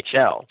NBA or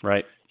NHL.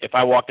 Right. If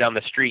I walk down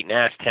the street and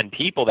ask 10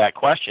 people that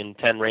question,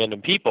 10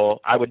 random people,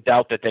 I would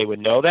doubt that they would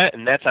know that.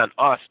 And that's on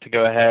us to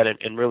go ahead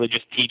and really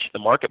just teach the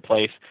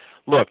marketplace,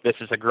 look, this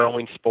is a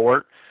growing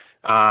sport.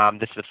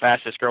 This is the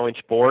fastest growing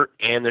sport.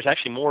 And there's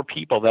actually more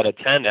people that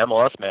attend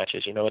MLS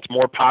matches. It's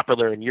more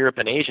popular in Europe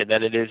and Asia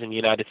than it is in the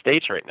United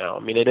States right now. I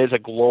mean, it is a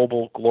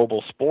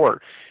global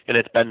sport, and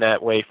it's been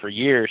that way for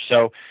years.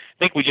 So I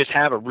think we just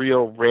have a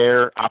real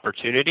rare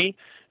opportunity,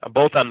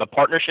 both on the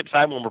partnership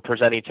side when we're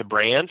presenting to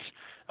brands,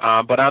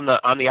 but on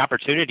the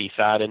opportunity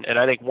side. And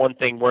I think one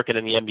thing working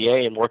in the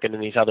NBA and working in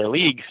these other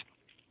leagues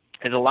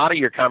is a lot of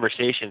your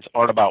conversations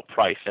aren't about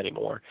price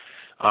anymore.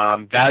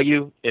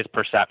 Value is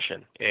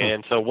perception.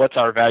 And so what's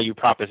our value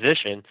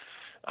proposition?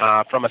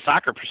 From a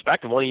soccer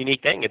perspective, one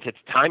unique thing, it's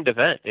timed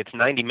event. It's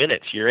 90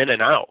 minutes. You're in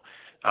and out.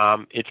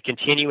 It's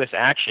continuous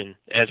action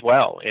as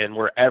well, and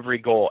where every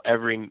goal,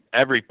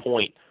 every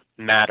point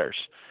matters.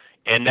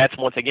 And that's,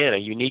 once again, a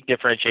unique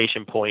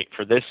differentiation point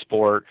for this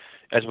sport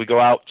as we go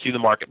out to the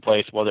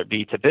marketplace, whether it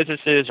be to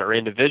businesses or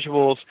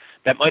individuals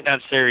that might not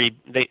necessarily,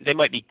 they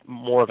might be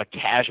more of a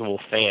casual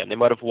fan. They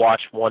might have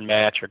watched one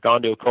match or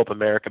gone to a Copa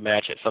America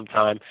match at some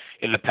time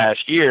in the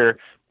past year,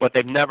 but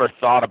they've never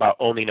thought about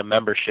owning a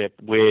membership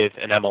with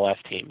an MLS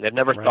team. They've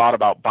never thought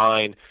about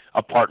buying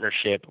a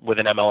partnership with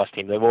an MLS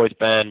team. They've always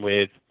been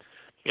with,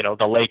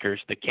 the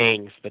Lakers, the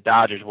Kings, the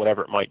Dodgers,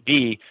 whatever it might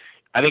be.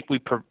 I think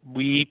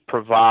we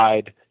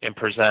provide and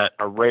present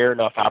a rare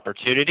enough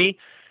opportunity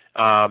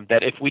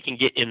that if we can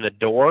get in the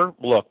door,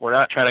 look, we're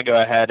not trying to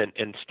go ahead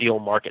and steal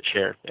market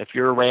share. If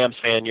you're a Rams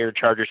fan, you're a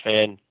Chargers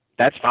fan,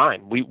 that's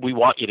fine. We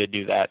want you to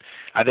do that.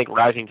 I think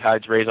rising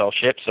tides raise all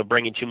ships, so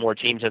bringing 2 more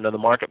teams into the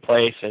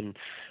marketplace and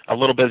a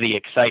little bit of the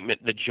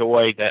excitement, the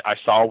joy that I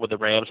saw with the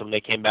Rams when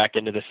they came back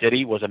into the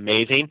city was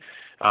amazing.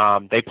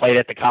 They played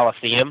at the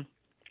Coliseum,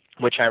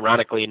 which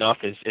ironically enough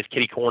is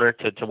kitty corner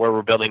to where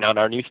we're building out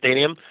our new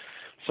stadium.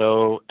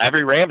 So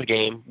every Rams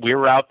game, we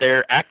were out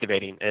there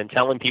activating and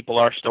telling people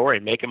our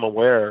story, making them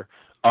aware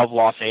of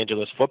Los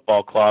Angeles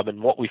Football Club.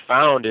 And what we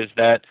found is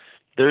that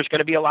there's going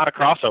to be a lot of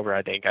crossover,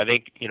 I think.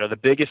 The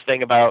biggest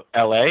thing about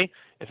LA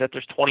is that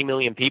there's 20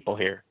 million people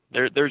here.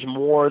 There's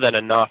more than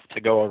enough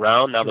to go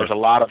around. Now, There's a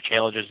lot of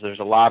challenges. There's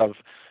a lot of,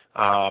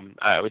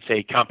 I would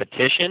say,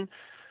 competition.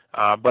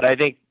 But I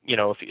think,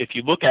 if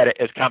you look at it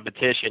as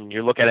competition,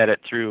 you're looking at it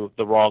through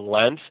the wrong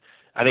lens.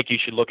 I think you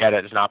should look at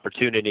it as an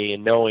opportunity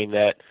and knowing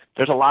that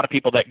there's a lot of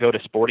people that go to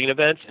sporting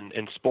events,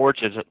 and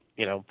sports is,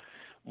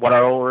 what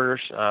our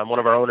owners, one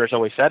of our owners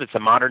always said, it's a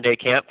modern day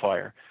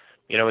campfire.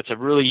 it's a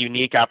really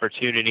unique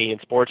opportunity,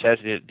 and sports has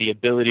the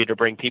ability to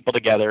bring people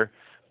together,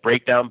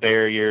 break down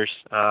barriers,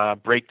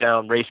 break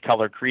down race,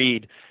 color,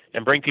 creed,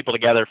 and bring people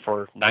together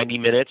for 90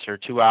 minutes or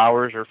 2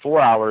 hours or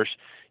 4 hours,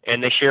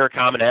 and they share a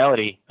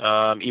commonality,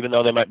 even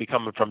though they might be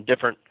coming from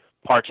different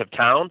parts of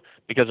town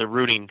because they're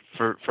rooting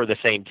for the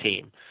same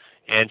team.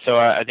 And so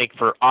I think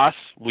for us,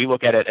 we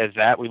look at it as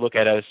that. We look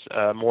at it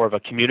as more of a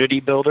community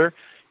builder.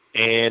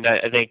 And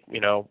I think,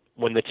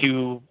 when the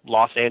two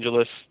Los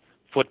Angeles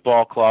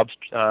football clubs,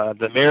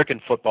 the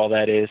American football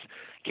that is,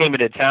 came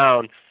into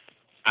town,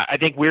 I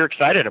think we're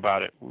excited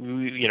about it.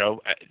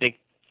 I think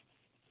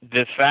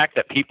the fact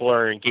that people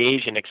are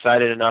engaged and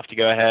excited enough to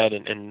go ahead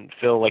and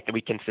feel like that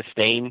we can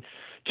sustain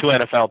two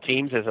NFL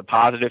teams is a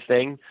positive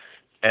thing,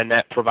 and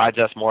that provides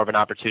us more of an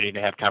opportunity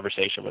to have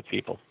conversation with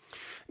people.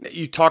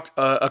 You talked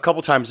a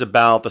couple times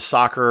about the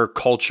soccer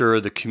culture,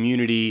 the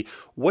community.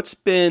 What's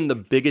been the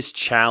biggest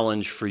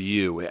challenge for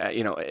you?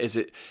 Is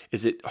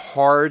it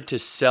hard to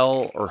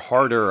sell, or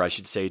harder, I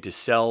should say, to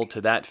sell to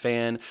that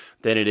fan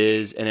than it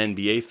is an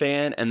NBA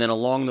fan? And then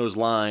along those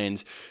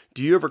lines,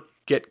 do you ever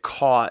get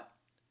caught,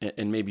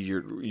 and maybe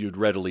you'd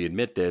readily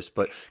admit this,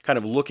 but kind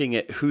of looking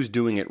at who's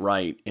doing it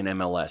right in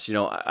MLS?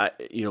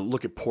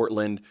 Look at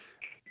Portland,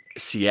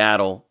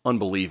 Seattle,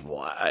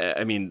 unbelievable.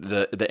 I mean,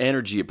 the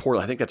energy at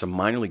Portland, I think that's a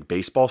minor league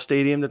baseball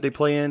stadium that they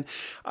play in.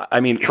 I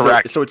mean,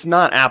 correct. So it's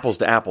not apples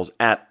to apples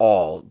at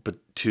all, but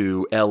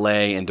to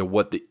LA and to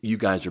what you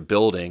guys are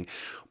building.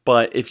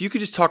 But if you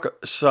could just talk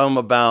some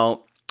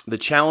about the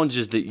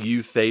challenges that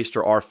you faced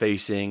or are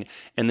facing,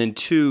 and then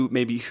two,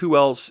 maybe who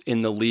else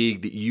in the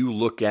league that you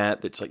look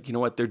at that's like, you know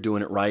what, they're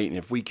doing it right, and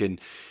if we can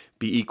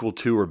be equal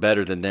to or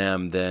better than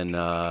them, then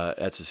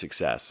that's a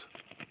success.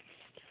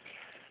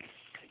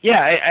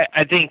 Yeah,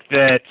 I think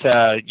that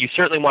you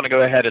certainly want to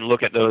go ahead and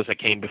look at those that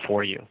came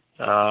before you.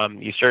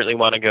 You certainly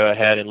want to go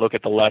ahead and look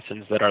at the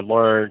lessons that are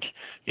learned.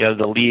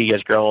 The league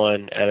is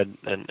growing at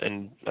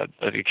an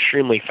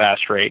extremely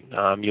fast rate.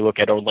 You look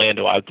at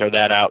Orlando, I'll throw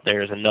that out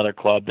there as another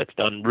club that's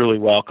done really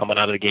well coming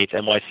out of the gates.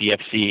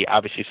 NYCFC,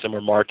 obviously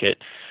similar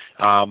market.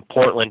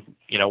 Portland,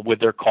 with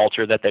their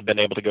culture that they've been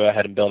able to go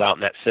ahead and build out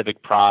in that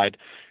civic pride,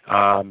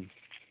 and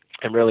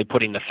really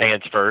putting the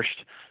fans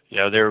first. They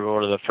were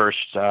one of the first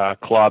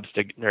clubs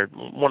or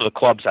one of the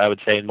clubs, I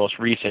would say, most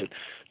recent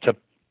to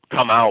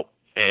come out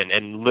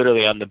and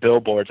literally on the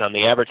billboards, on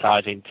the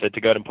advertising, to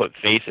go ahead and put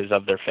faces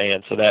of their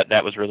fans. So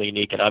that was really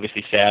unique. And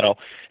obviously Seattle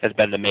has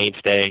been the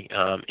mainstay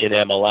in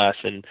MLS.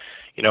 And,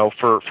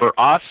 for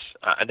us,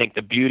 I think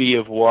the beauty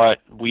of what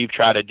we've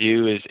tried to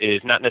do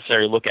is not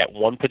necessarily look at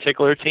one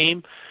particular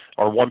team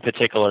or one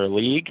particular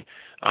league,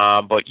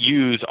 but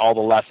use all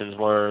the lessons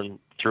learned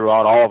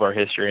throughout all of our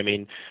history. I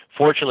mean,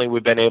 fortunately,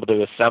 we've been able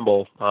to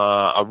assemble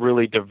a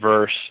really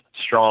diverse,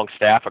 strong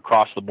staff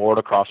across the board,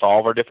 across all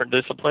of our different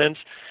disciplines.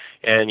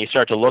 And you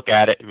start to look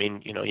at it. I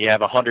mean, you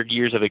have 100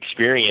 years of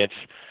experience.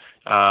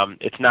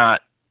 It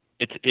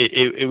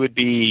would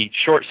be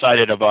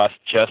short-sighted of us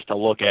just to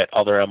look at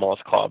other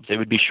MLS clubs. It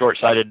would be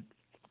short-sighted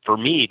for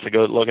me to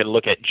go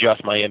look at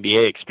just my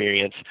NBA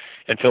experience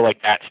and feel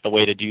like that's the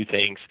way to do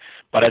things.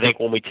 But I think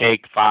when we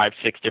take 5,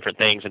 6 different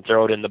things and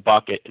throw it in the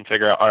bucket and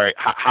figure out, all right,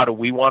 how do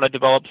we want to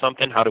develop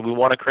something? How do we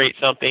want to create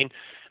something?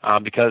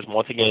 Because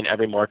once again,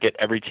 every market,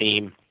 every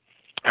team,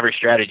 every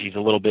strategy is a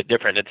little bit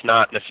different. It's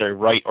not necessarily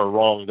right or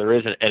wrong. There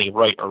isn't any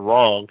right or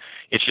wrong.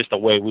 It's just the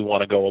way we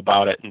want to go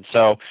about it. And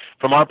so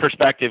from our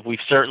perspective, we've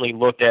certainly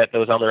looked at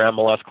those other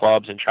MLS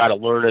clubs and try to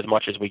learn as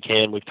much as we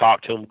can. We've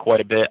talked to them quite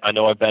a bit. I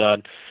know I've been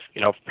on,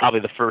 probably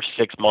the first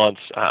 6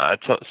 months, I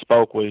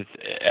spoke with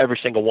every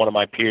single one of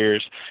my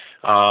peers,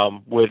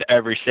 with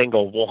every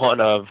single one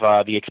of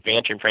the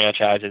expansion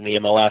franchises in the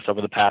MLS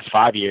over the past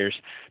 5 years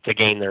to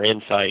gain their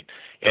insight.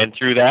 And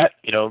through that,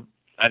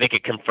 I think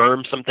it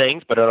confirms some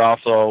things, but it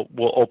also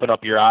will open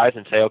up your eyes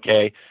and say,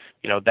 okay,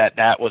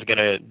 that was going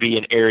to be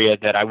an area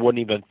that I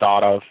wouldn't even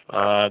thought of,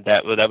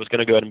 that was going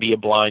to go ahead and be a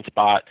blind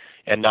spot,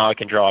 and now I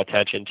can draw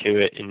attention to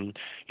it. And,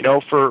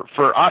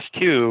 for us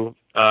too,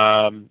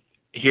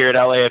 here at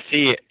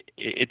LAFC,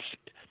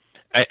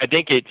 I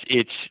think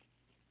it's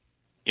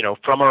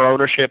from our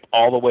ownership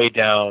all the way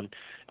down,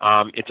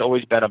 it's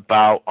always been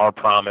about our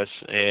promise,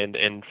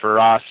 and for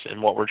us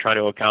and what we're trying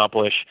to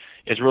accomplish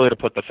is really to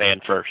put the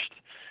fan first.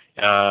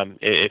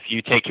 If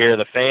you take care of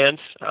the fans,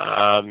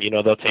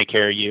 they'll take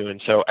care of you.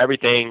 And so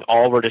everything,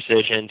 all of our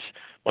decisions,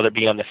 whether it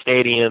be on the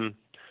stadium,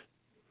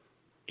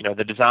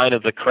 the design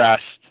of the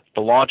crest,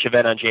 the launch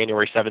event on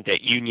January 7th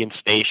at Union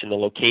Station, the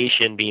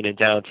location being in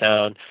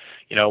downtown.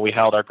 We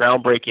held our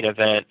groundbreaking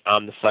event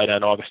on the site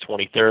on August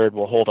 23rd.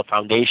 We'll hold a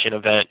foundation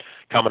event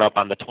coming up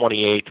on the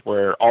 28th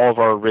where all of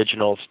our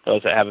originals,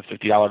 those that have a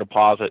 $50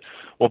 deposit,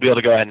 will be able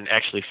to go ahead and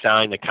actually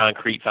sign the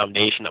concrete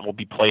foundation that will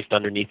be placed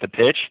underneath the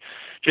pitch.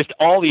 Just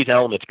all these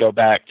elements go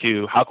back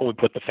to how can we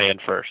put the fan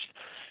first.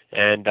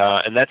 And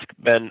that's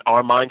been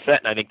our mindset,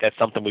 and I think that's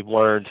something we've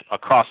learned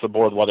across the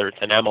board, whether it's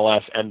in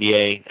MLS,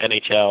 NBA,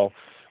 NHL,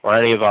 or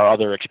any of our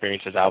other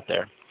experiences out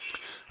there.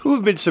 Who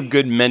have been some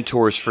good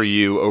mentors for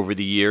you over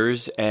the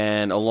years?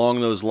 And along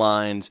those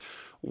lines,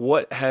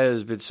 what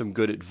has been some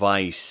good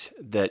advice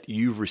that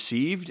you've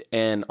received,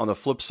 and on the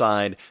flip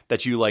side,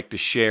 that you like to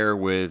share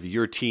with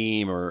your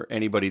team or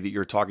anybody that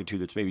you're talking to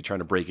that's maybe trying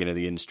to break into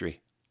the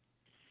industry?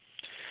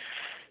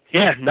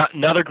 Yeah,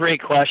 another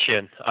great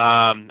question.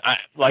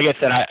 Like I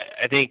said,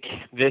 I think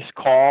this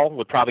call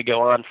would probably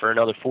go on for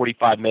another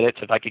 45 minutes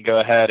if I could go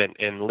ahead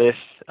and list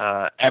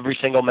every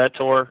single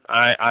mentor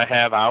I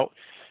have out.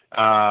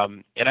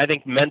 And I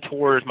think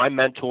my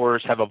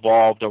mentors have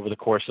evolved over the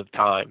course of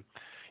time.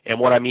 And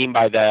what I mean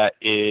by that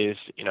is,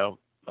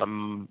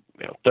 I'm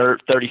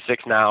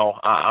 36 now.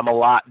 I'm a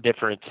lot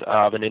different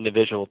of an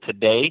individual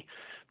today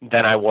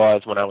than I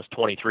was when I was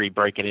 23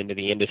 breaking into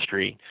the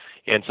industry.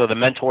 And so the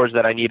mentors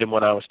that I needed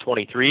when I was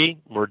 23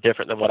 were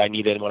different than what I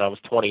needed when I was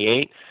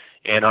 28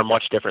 and are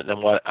much different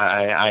than what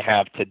I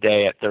have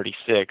today at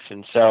 36.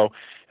 And so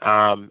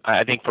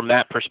I think from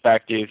that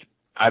perspective,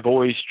 I've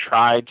always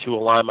tried to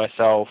align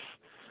myself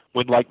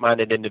with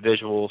like-minded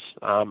individuals.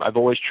 I've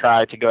always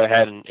tried to go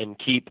ahead and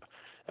keep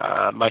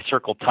my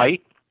circle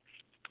tight,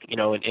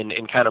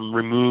 and kind of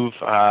remove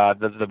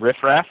the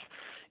riffraff.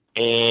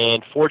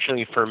 And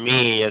fortunately for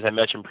me, as I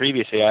mentioned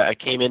previously, I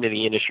came into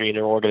the industry in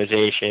an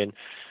organization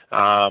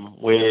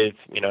with,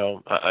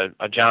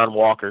 a John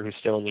Walker who's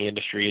still in the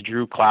industry, a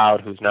Drew Cloud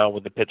who's now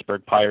with the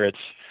Pittsburgh Pirates,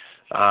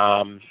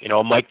 a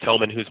Mike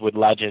Toman who's with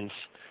Legends,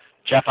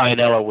 Jeff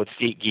Iannello with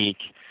SeatGeek,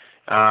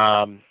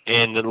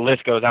 and the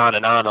list goes on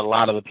and on. A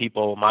lot of the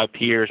people, my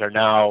peers, are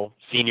now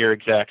senior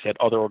execs at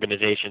other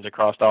organizations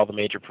across all the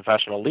major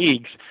professional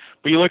leagues.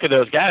 But you look at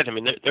those guys, I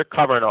mean, they're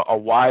covering a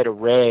wide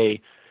array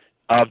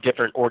of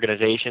different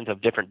organizations,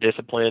 of different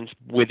disciplines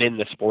within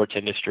the sports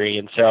industry.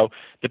 And so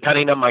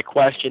depending on my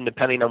question,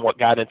 depending on what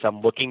guidance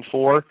I'm looking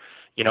for,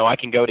 I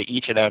can go to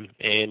each of them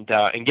and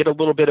get a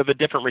little bit of a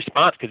different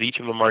response because each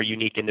of them are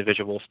unique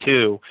individuals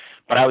too.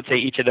 But I would say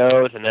each of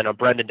those, and then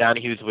Brendan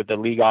Donahue's with the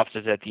league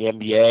offices at the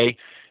NBA.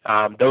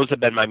 Those have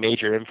been my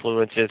major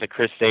influences. A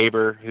Chris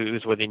Saber,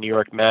 who's with the New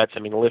York Mets. I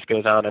mean, the list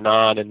goes on.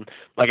 And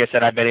like I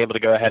said, I've been able to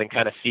go ahead and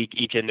kind of seek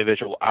each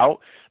individual out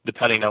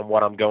depending on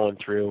what I'm going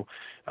through.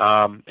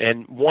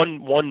 And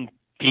one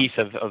piece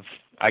of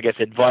I guess,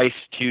 advice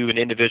to an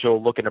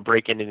individual looking to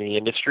break into the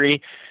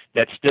industry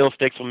that still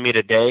sticks with me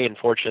today.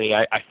 Unfortunately,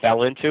 I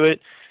fell into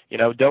it.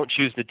 Don't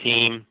choose the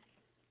team.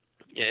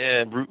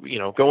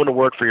 Going to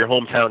work for your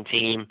hometown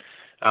team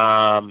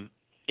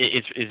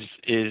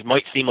is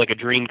might seem like a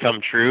dream come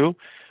true,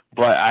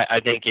 but I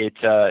think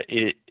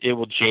it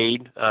will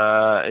jade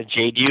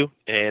you.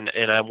 And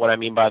what I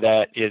mean by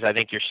that is I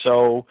think you're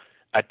so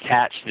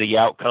attached to the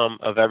outcome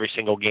of every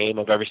single game,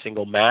 of every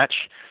single match,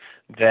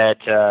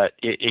 that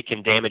it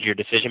can damage your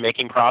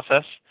decision-making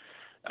process.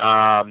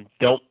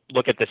 Don't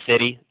look at the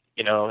city.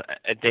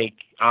 I think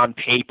on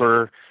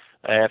paper,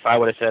 if I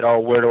would have said,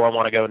 where do I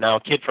want to go now? A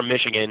kid from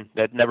Michigan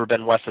that never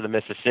been west of the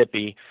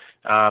Mississippi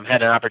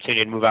had an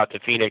opportunity to move out to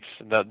Phoenix,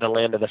 the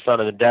land of the sun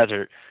and the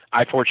desert.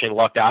 I fortunately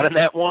lucked out in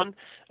that one.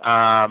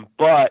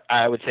 But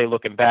I would say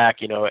looking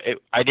back,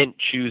 I didn't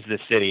choose the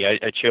city.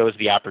 I chose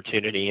the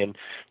opportunity. And,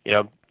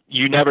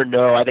 you never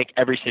know. I think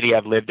every city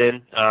I've lived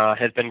in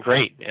has been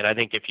great. And I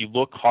think if you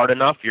look hard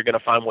enough, you're going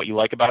to find what you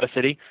like about a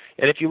city.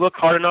 And if you look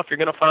hard enough, you're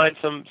going to find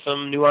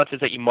some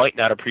nuances that you might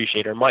not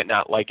appreciate or might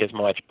not like as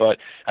much. But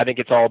I think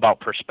it's all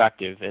about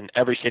perspective. And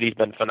every city's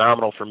been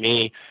phenomenal for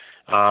me.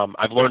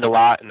 I've learned a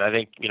lot. And I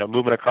think,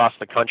 moving across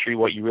the country,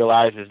 what you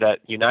realize is that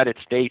United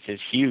States is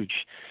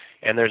huge.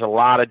 And there's a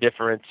lot of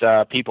different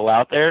people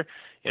out there.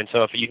 And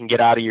so if you can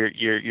get out of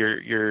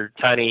your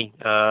tiny,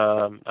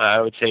 I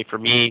would say for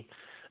me,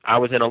 I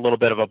was in a little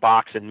bit of a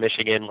box in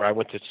Michigan where I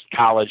went to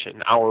college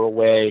an hour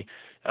away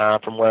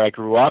from where I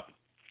grew up.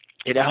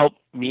 It helped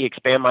me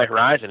expand my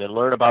horizon and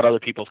learn about other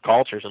people's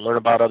cultures and learn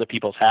about other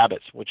people's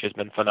habits, which has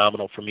been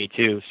phenomenal for me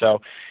too.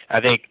 So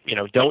I think,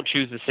 don't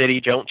choose the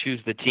city, don't choose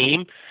the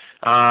team,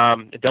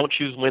 don't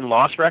choose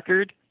win-loss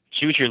record,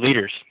 choose your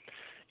leaders.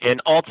 And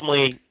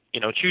ultimately,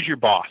 choose your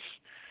boss.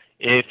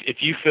 If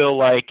you feel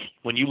like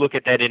when you look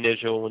at that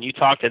individual, when you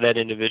talk to that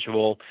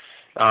individual,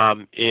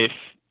 if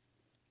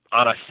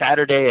on a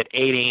Saturday at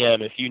 8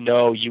 a.m., if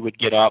you would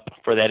get up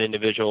for that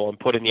individual and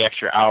put in the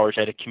extra hours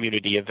at a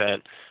community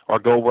event or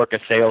go work a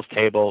sales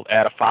table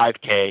at a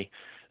 5K,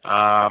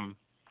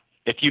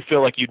 if you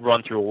feel like you'd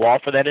run through a wall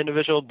for that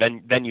individual,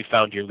 then you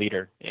found your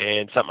leader.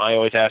 And something I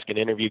always ask in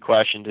interview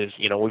questions is,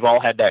 we've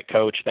all had that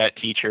coach, that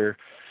teacher,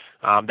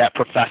 that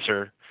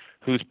professor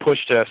who's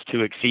pushed us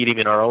to exceed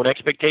even our own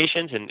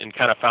expectations and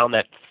kind of found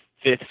that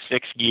fifth,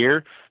 sixth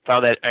gear,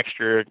 found that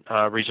extra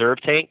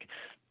reserve tank.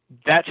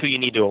 That's who you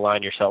need to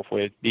align yourself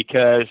with,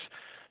 because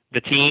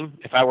the team,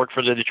 if I work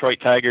for the Detroit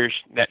Tigers,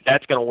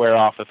 that's going to wear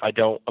off if I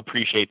don't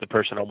appreciate the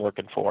person I'm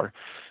working for.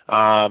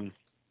 The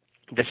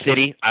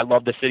city, I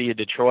love the city of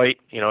Detroit.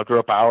 I grew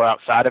up an hour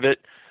outside of it,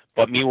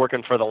 but me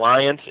working for the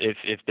Lions,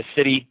 if the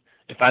city,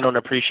 if I don't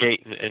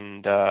appreciate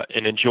and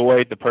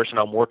enjoy the person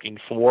I'm working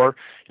for,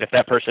 and if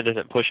that person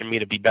isn't pushing me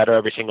to be better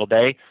every single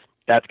day,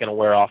 that's going to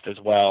wear off as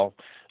well.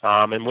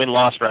 And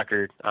win-loss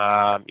record,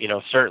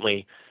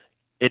 certainly,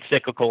 it's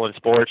cyclical in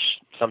sports.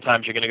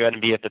 Sometimes you're going to go ahead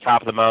and be at the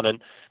top of the mountain.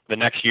 the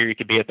next year you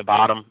could be at the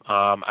bottom.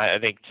 I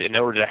think in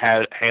order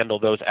to handle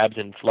those ebbs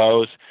and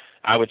flows,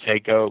 I would say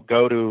go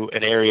to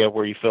an area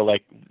where you feel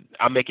like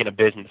I'm making a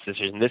business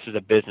decision. This is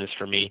a business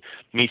for me.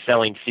 Me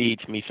selling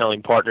seats, me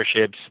selling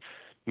partnerships,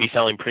 me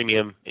selling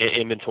premium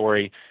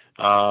inventory.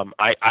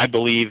 I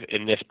believe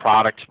in this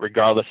product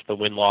regardless of the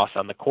win-loss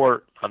on the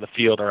court, on the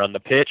field, or on the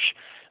pitch.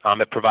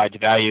 It provides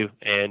value,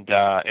 and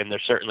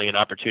there's certainly an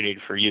opportunity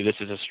for you. This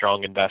is a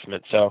strong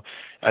investment. So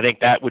I think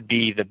that would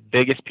be the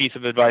biggest piece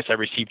of advice I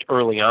received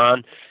early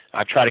on.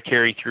 I try to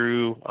carry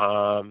through,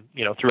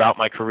 throughout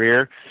my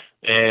career,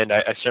 and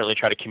I certainly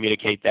try to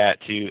communicate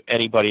that to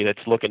anybody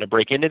that's looking to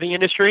break into the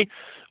industry.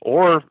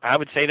 Or I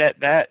would say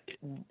that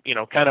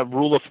kind of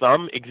rule of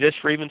thumb exists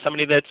for even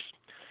somebody that's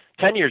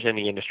 10 years in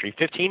the industry,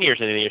 15 years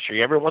in the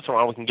industry. Every once in a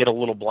while we can get a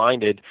little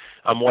blinded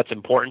on what's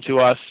important to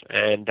us.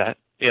 And I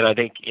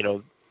think,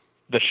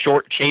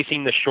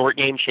 chasing the short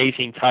game,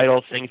 chasing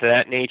titles, things of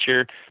that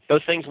nature,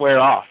 those things wear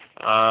off.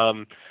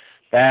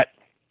 That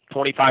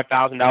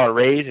 $25,000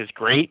 raise is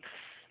great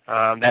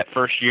that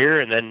first year,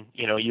 and then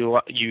you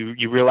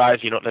realize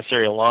you don't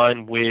necessarily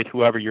align with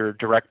whoever your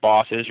direct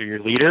boss is or your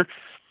leader.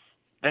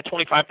 That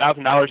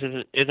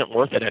 $25,000 isn't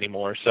worth it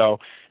anymore. So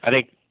I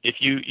think if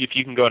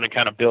you can go in and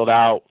kind of build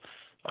out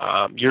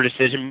your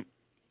decision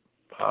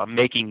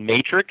making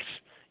matrix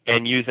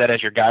and use that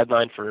as your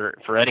guideline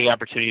for any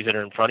opportunities that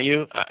are in front of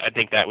you, I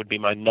think that would be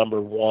my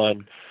number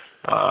one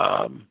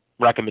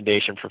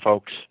recommendation for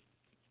folks.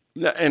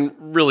 And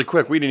really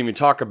quick, we didn't even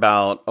talk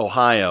about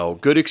Ohio.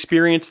 Good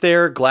experience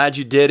there. Glad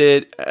you did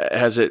it.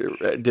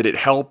 Did it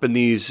help in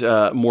these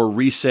more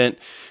recent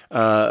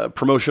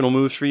promotional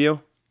moves for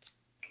you?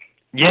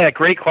 Yeah,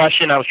 great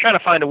question. I was trying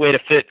to find a way to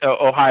fit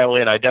Ohio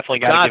in. I definitely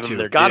got to give them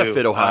their due. Got to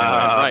fit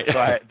Ohio in, right?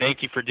 So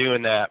thank you for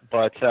doing that.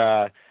 But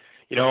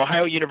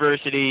Ohio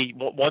University,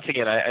 once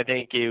again, I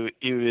think it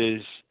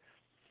was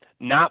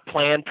not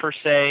planned per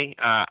se.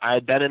 I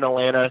had been in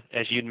Atlanta,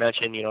 as you'd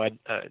mentioned. I'd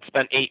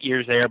spent 8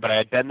 years there, but I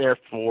had been there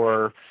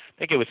for, I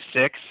think it was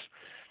 6.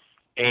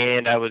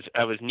 And I was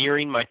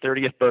nearing my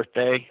 30th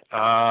birthday,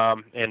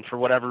 and for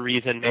whatever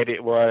reason, maybe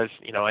it was,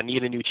 I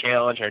need a new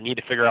challenge, or I need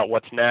to figure out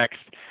what's next.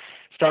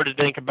 Started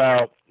to think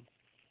about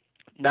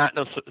not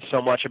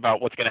so much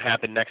about what's going to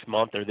happen next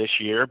month or this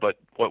year, but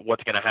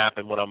what's going to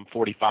happen when I'm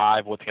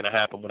 45, what's going to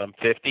happen when I'm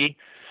 50.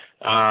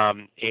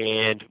 And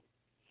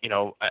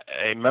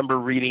I remember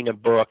reading a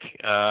book,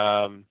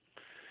 and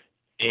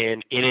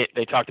in it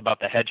they talked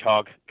about the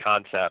hedgehog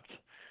concept.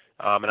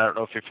 And I don't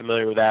know if you're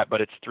familiar with that,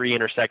 but it's 3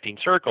 intersecting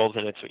circles,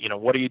 and it's,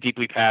 what are you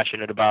deeply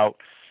passionate about?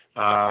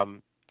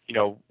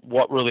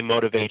 What really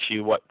motivates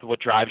you, what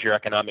drives your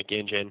economic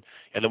engine,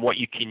 and then what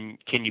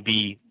can you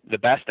be the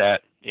best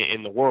at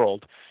in the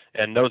world.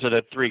 And those are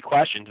the 3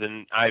 questions.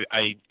 And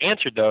I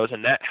answered those,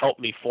 and that helped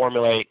me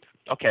formulate,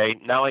 okay,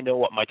 now I know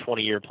what my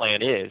 20-year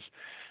plan is.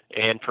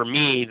 And for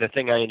me, the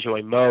thing I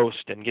enjoy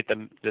most and get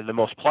the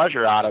most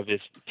pleasure out of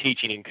is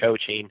teaching and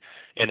coaching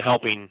and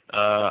helping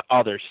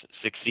others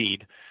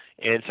succeed.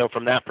 And so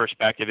from that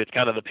perspective, it's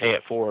kind of the pay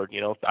it forward.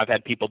 I've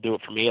had people do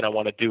it for me, and I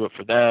want to do it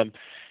for them.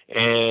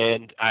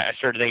 And I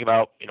started thinking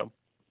about,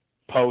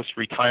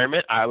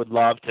 post-retirement, I would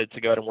love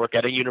to go out and work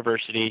at a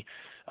university,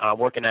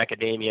 work in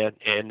academia,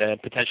 and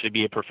potentially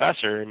be a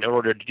professor. And in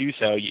order to do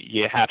so,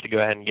 you have to go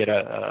ahead and get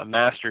a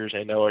master's,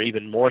 or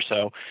even more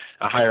so,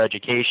 a higher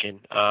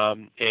education.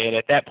 And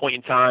at that point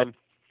in time,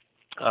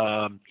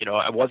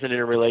 I wasn't in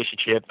a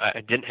relationship.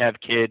 I didn't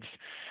have kids.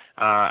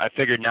 I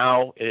figured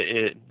now,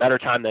 better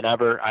time than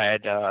ever. I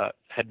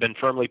had been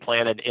firmly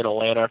planted in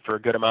Atlanta for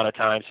a good amount of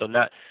time. So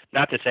not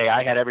to say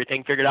I had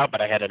everything figured out, but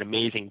I had an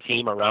amazing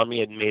team around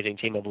me, an amazing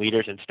team of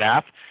leaders and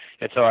staff.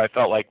 And so I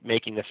felt like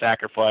making the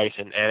sacrifice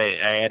and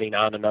adding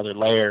on another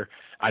layer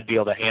I'd be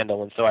able to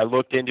handle. And so I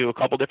looked into a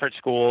couple different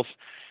schools,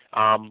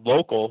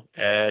 local,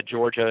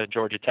 Georgia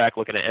Tech,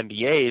 looking at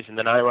MBAs. And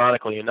then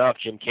ironically enough,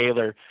 Jim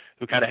Kaler,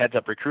 who kind of heads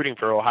up recruiting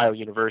for Ohio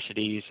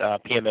University's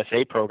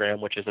PMSA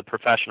program, which is a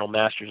Professional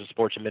Masters of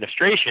Sports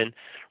Administration,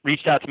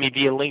 reached out to me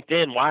via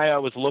LinkedIn while I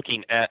was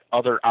looking at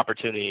other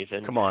opportunities.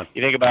 And come on,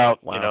 you think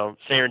about, wow,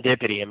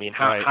 serendipity. I mean,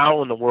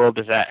 how in the world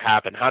does that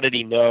happen? How did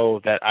he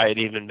know that I had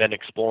even been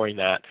exploring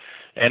that?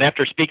 And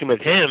after speaking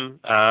with him,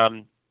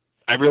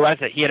 I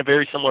realized that he had a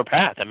very similar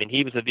path. I mean,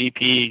 he was a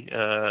VP,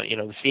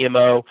 the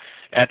CMO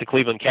at the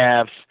Cleveland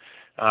Cavs,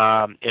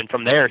 and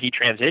from there he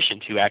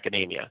transitioned to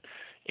academia.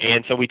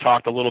 And so we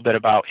talked a little bit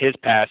about his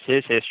past,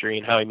 his history,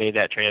 and how he made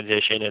that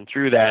transition. And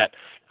through that,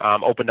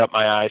 opened up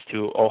my eyes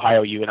to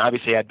Ohio U. And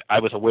obviously, I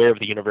was aware of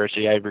the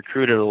university. I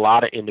recruited a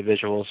lot of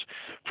individuals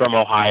from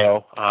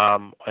Ohio,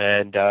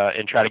 and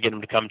try to get them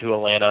to come to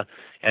Atlanta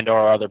and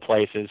or other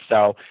places.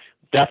 So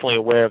definitely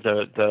aware of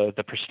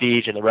the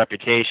prestige and the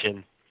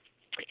reputation.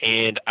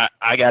 And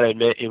I got to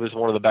admit, it was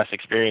one of the best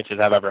experiences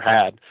I've ever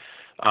had.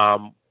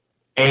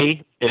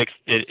 It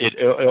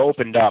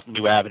opened up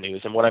new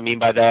avenues. And what I mean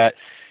by that,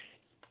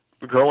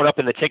 growing up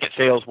in the ticket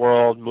sales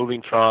world,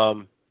 moving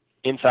from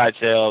inside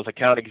sales,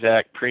 account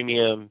exec,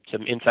 premium, to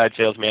inside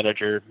sales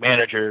manager,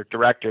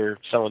 director,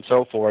 so on and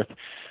so forth,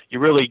 you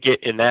really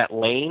get in that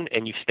lane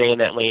and you stay in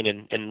that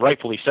lane, and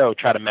rightfully so,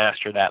 try to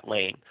master that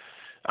lane.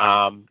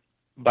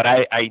 But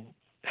I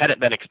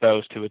hadn't been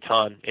exposed to a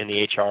ton in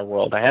the HR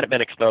world. I hadn't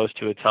been exposed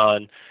to a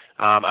ton,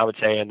 I would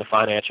say, in the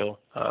financial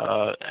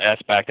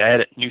aspect. I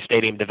had new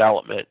stadium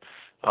development,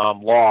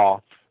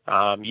 law.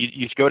 You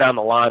just go down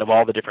the line of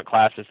all the different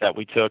classes that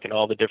we took and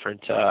all the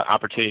different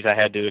opportunities I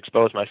had to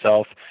expose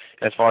myself.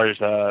 As far as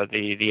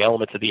the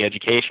elements of the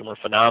education were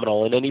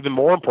phenomenal. And then even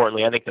more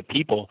importantly, I think the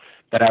people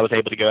that I was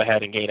able to go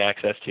ahead and gain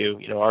access to.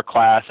 Our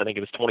class, I think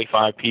it was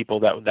 25 people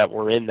that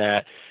were in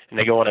that, and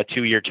they go on a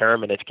 2-year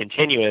term, and it's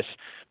continuous.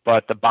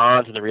 But the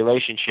bonds and the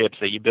relationships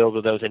that you build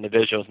with those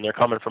individuals, and they're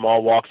coming from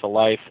all walks of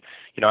life.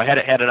 I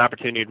had an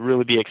opportunity to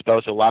really be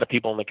exposed to a lot of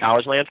people in the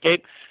college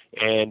landscape,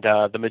 and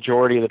the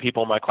majority of the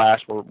people in my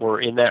class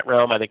were in that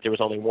realm. I think there was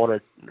only one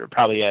or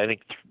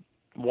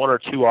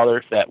two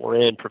others that were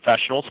in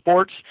professional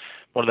sports,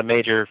 one of the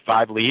major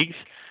 5 leagues.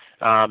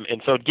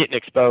 And so getting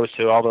exposed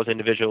to all those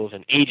individuals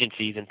and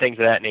agencies and things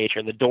of that nature,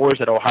 and the doors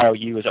that Ohio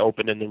U has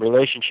opened and the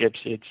relationships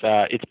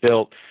it's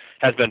built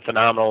has been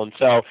phenomenal. And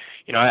so,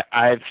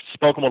 I've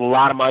spoken with a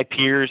lot of my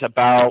peers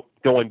about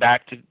going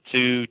back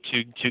to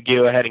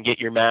go ahead and get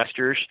your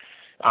master's.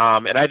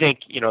 And I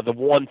think, the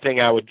one thing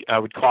I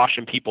would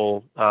caution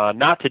people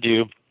not to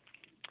do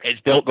is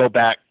don't go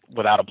back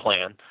without a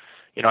plan.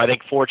 I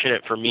think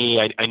fortunate for me,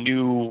 I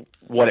knew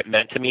what it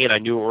meant to me, and I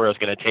knew where it was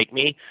going to take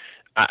me.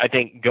 I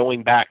think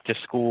going back to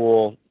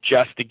school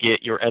just to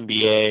get your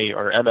MBA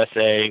or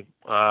MSA,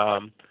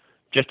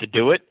 just to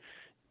do it,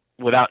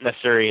 without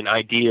necessarily an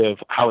idea of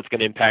how it's going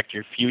to impact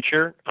your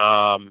future,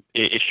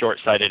 is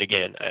short-sighted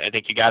again. I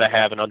think you got to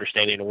have an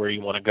understanding of where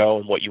you want to go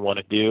and what you want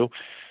to do.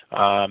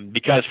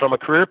 Because from a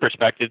career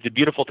perspective, the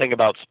beautiful thing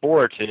about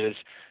sports is,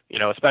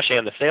 especially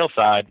on the sales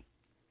side,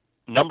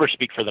 numbers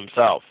speak for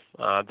themselves.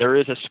 There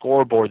is a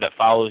scoreboard that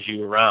follows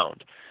you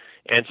around.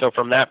 And so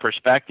from that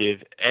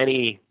perspective,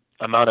 any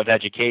amount of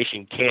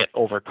education can't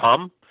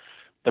overcome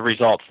the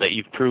results that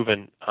you've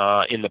proven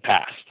in the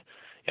past.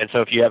 And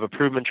so if you have a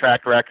proven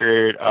track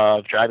record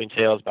of driving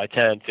sales by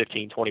 10,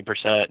 15,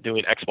 20%,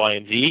 doing X, Y,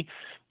 and Z,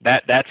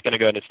 that's going to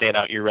go and stand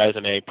out your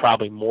resume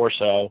probably more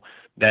so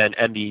than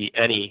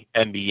any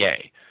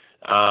MBA.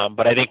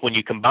 But I think when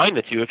you combine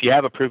the two, if you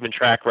have a proven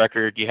track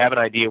record, you have an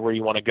idea where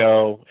you want to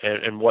go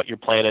and what your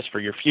plan is for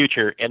your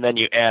future, and then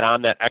you add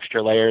on that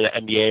extra layer, the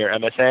MBA or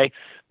MSA,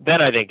 then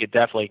I think it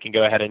definitely can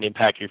go ahead and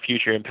impact your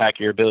future,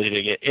 impact your ability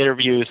to get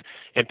interviews,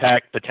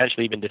 impact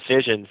potentially even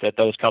decisions that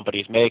those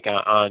companies make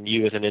on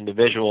you as an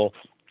individual,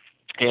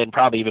 and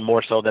probably even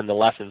more so than the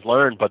lessons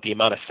learned, but the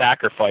amount of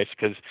sacrifice.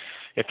 Because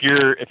if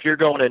you're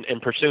going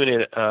and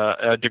pursuing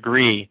a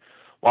degree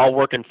while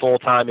working full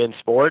time in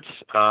sports,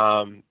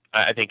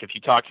 I think if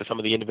you talk to some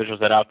of the individuals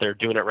that are out there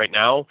doing it right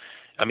now,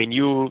 I mean,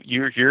 you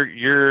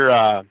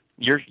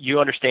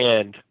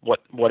understand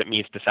what it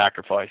means to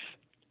sacrifice.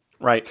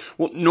 Right.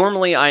 Well,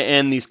 normally I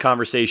end these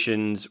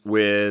conversations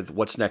with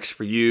what's next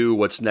for you,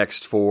 what's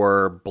next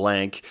for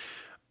blank.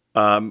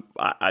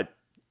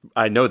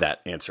 I know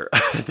that answer.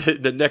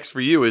 The next for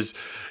you is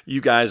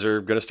you guys are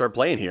going to start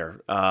playing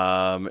here.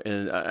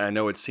 And I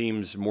know it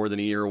seems more than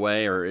a year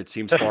away, or it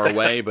seems far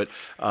away, but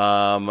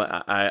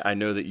I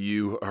know that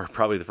you are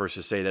probably the first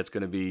to say that's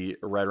going to be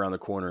right around the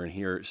corner and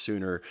here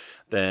sooner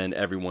than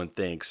everyone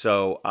thinks.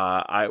 So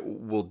I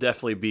will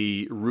definitely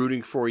be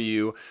rooting for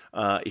you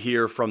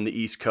here from the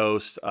East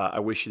Coast.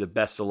 I wish you the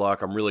best of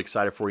luck. I'm really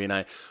excited for you, and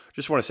I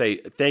just want to say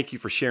thank you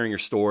for sharing your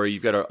story.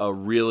 You've got a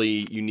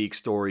really unique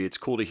story. It's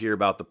cool to hear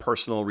about the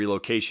personal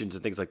relocations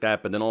and things like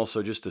that, but then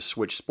also just to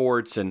switch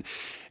sports and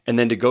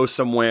then to go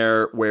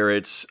somewhere where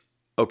it's,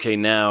 okay,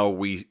 now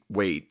we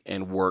wait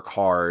and work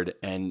hard,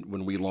 and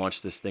when we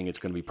launch this thing, it's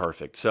going to be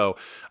perfect. So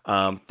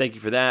thank you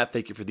for that.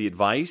 Thank you for the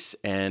advice,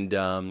 and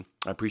I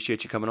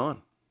appreciate you coming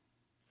on.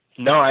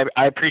 No,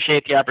 I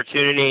appreciate the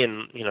opportunity,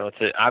 and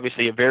it's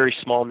obviously a very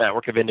small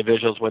network of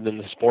individuals within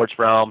the sports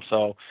realm.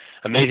 So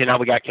amazing how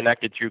we got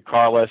connected through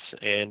Carlos,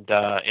 and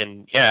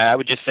yeah, I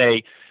would just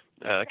say,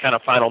 kind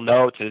of final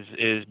notes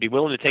is be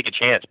willing to take a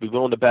chance, be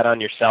willing to bet on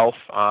yourself,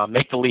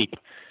 make the leap.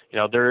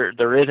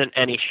 There isn't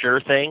any sure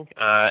thing,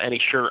 any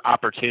sure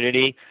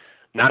opportunity.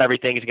 Not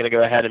everything is going to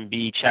go ahead and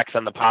be checks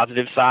on the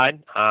positive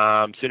side.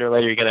 Sooner or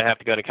later, you're going to have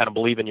to go to kind of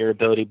believe in your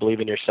ability, believe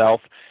in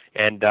yourself,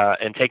 and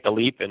take the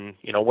leap. And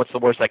what's the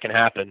worst that can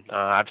happen?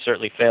 I've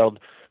certainly failed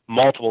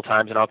multiple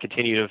times, and I'll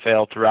continue to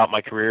fail throughout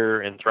my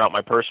career and throughout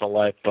my personal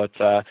life. But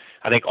I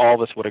think all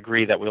of us would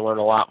agree that we learn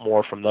a lot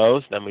more from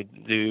those than we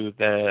do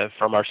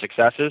from our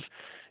successes.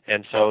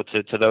 And so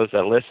to those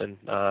that listen,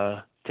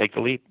 take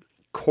the leap.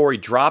 Corey,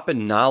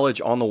 dropping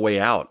knowledge on the way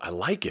out. I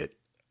like it.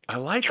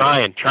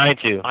 Trying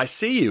to. I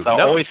see you. So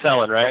always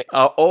selling, right?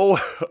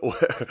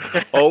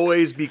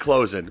 Always be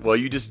closing. Well,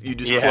 you just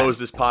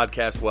closed this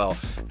podcast well.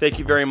 Thank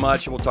you very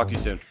much, and we'll talk to you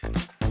soon.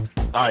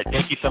 All right.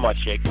 Thank you so much,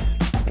 Jake.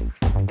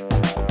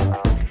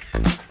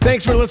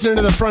 Thanks for listening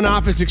to the Front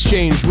Office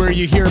Exchange, where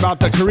you hear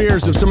about the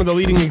careers of some of the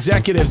leading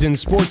executives in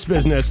sports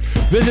business.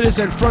 Visit us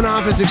at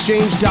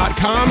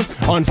frontofficeexchange.com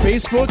on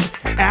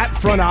Facebook at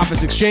Front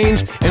Office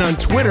Exchange and on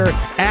Twitter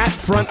at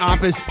Front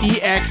Office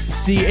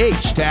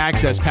EXCH to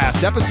access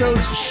past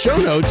episodes, show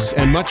notes,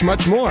 and much,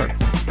 much more.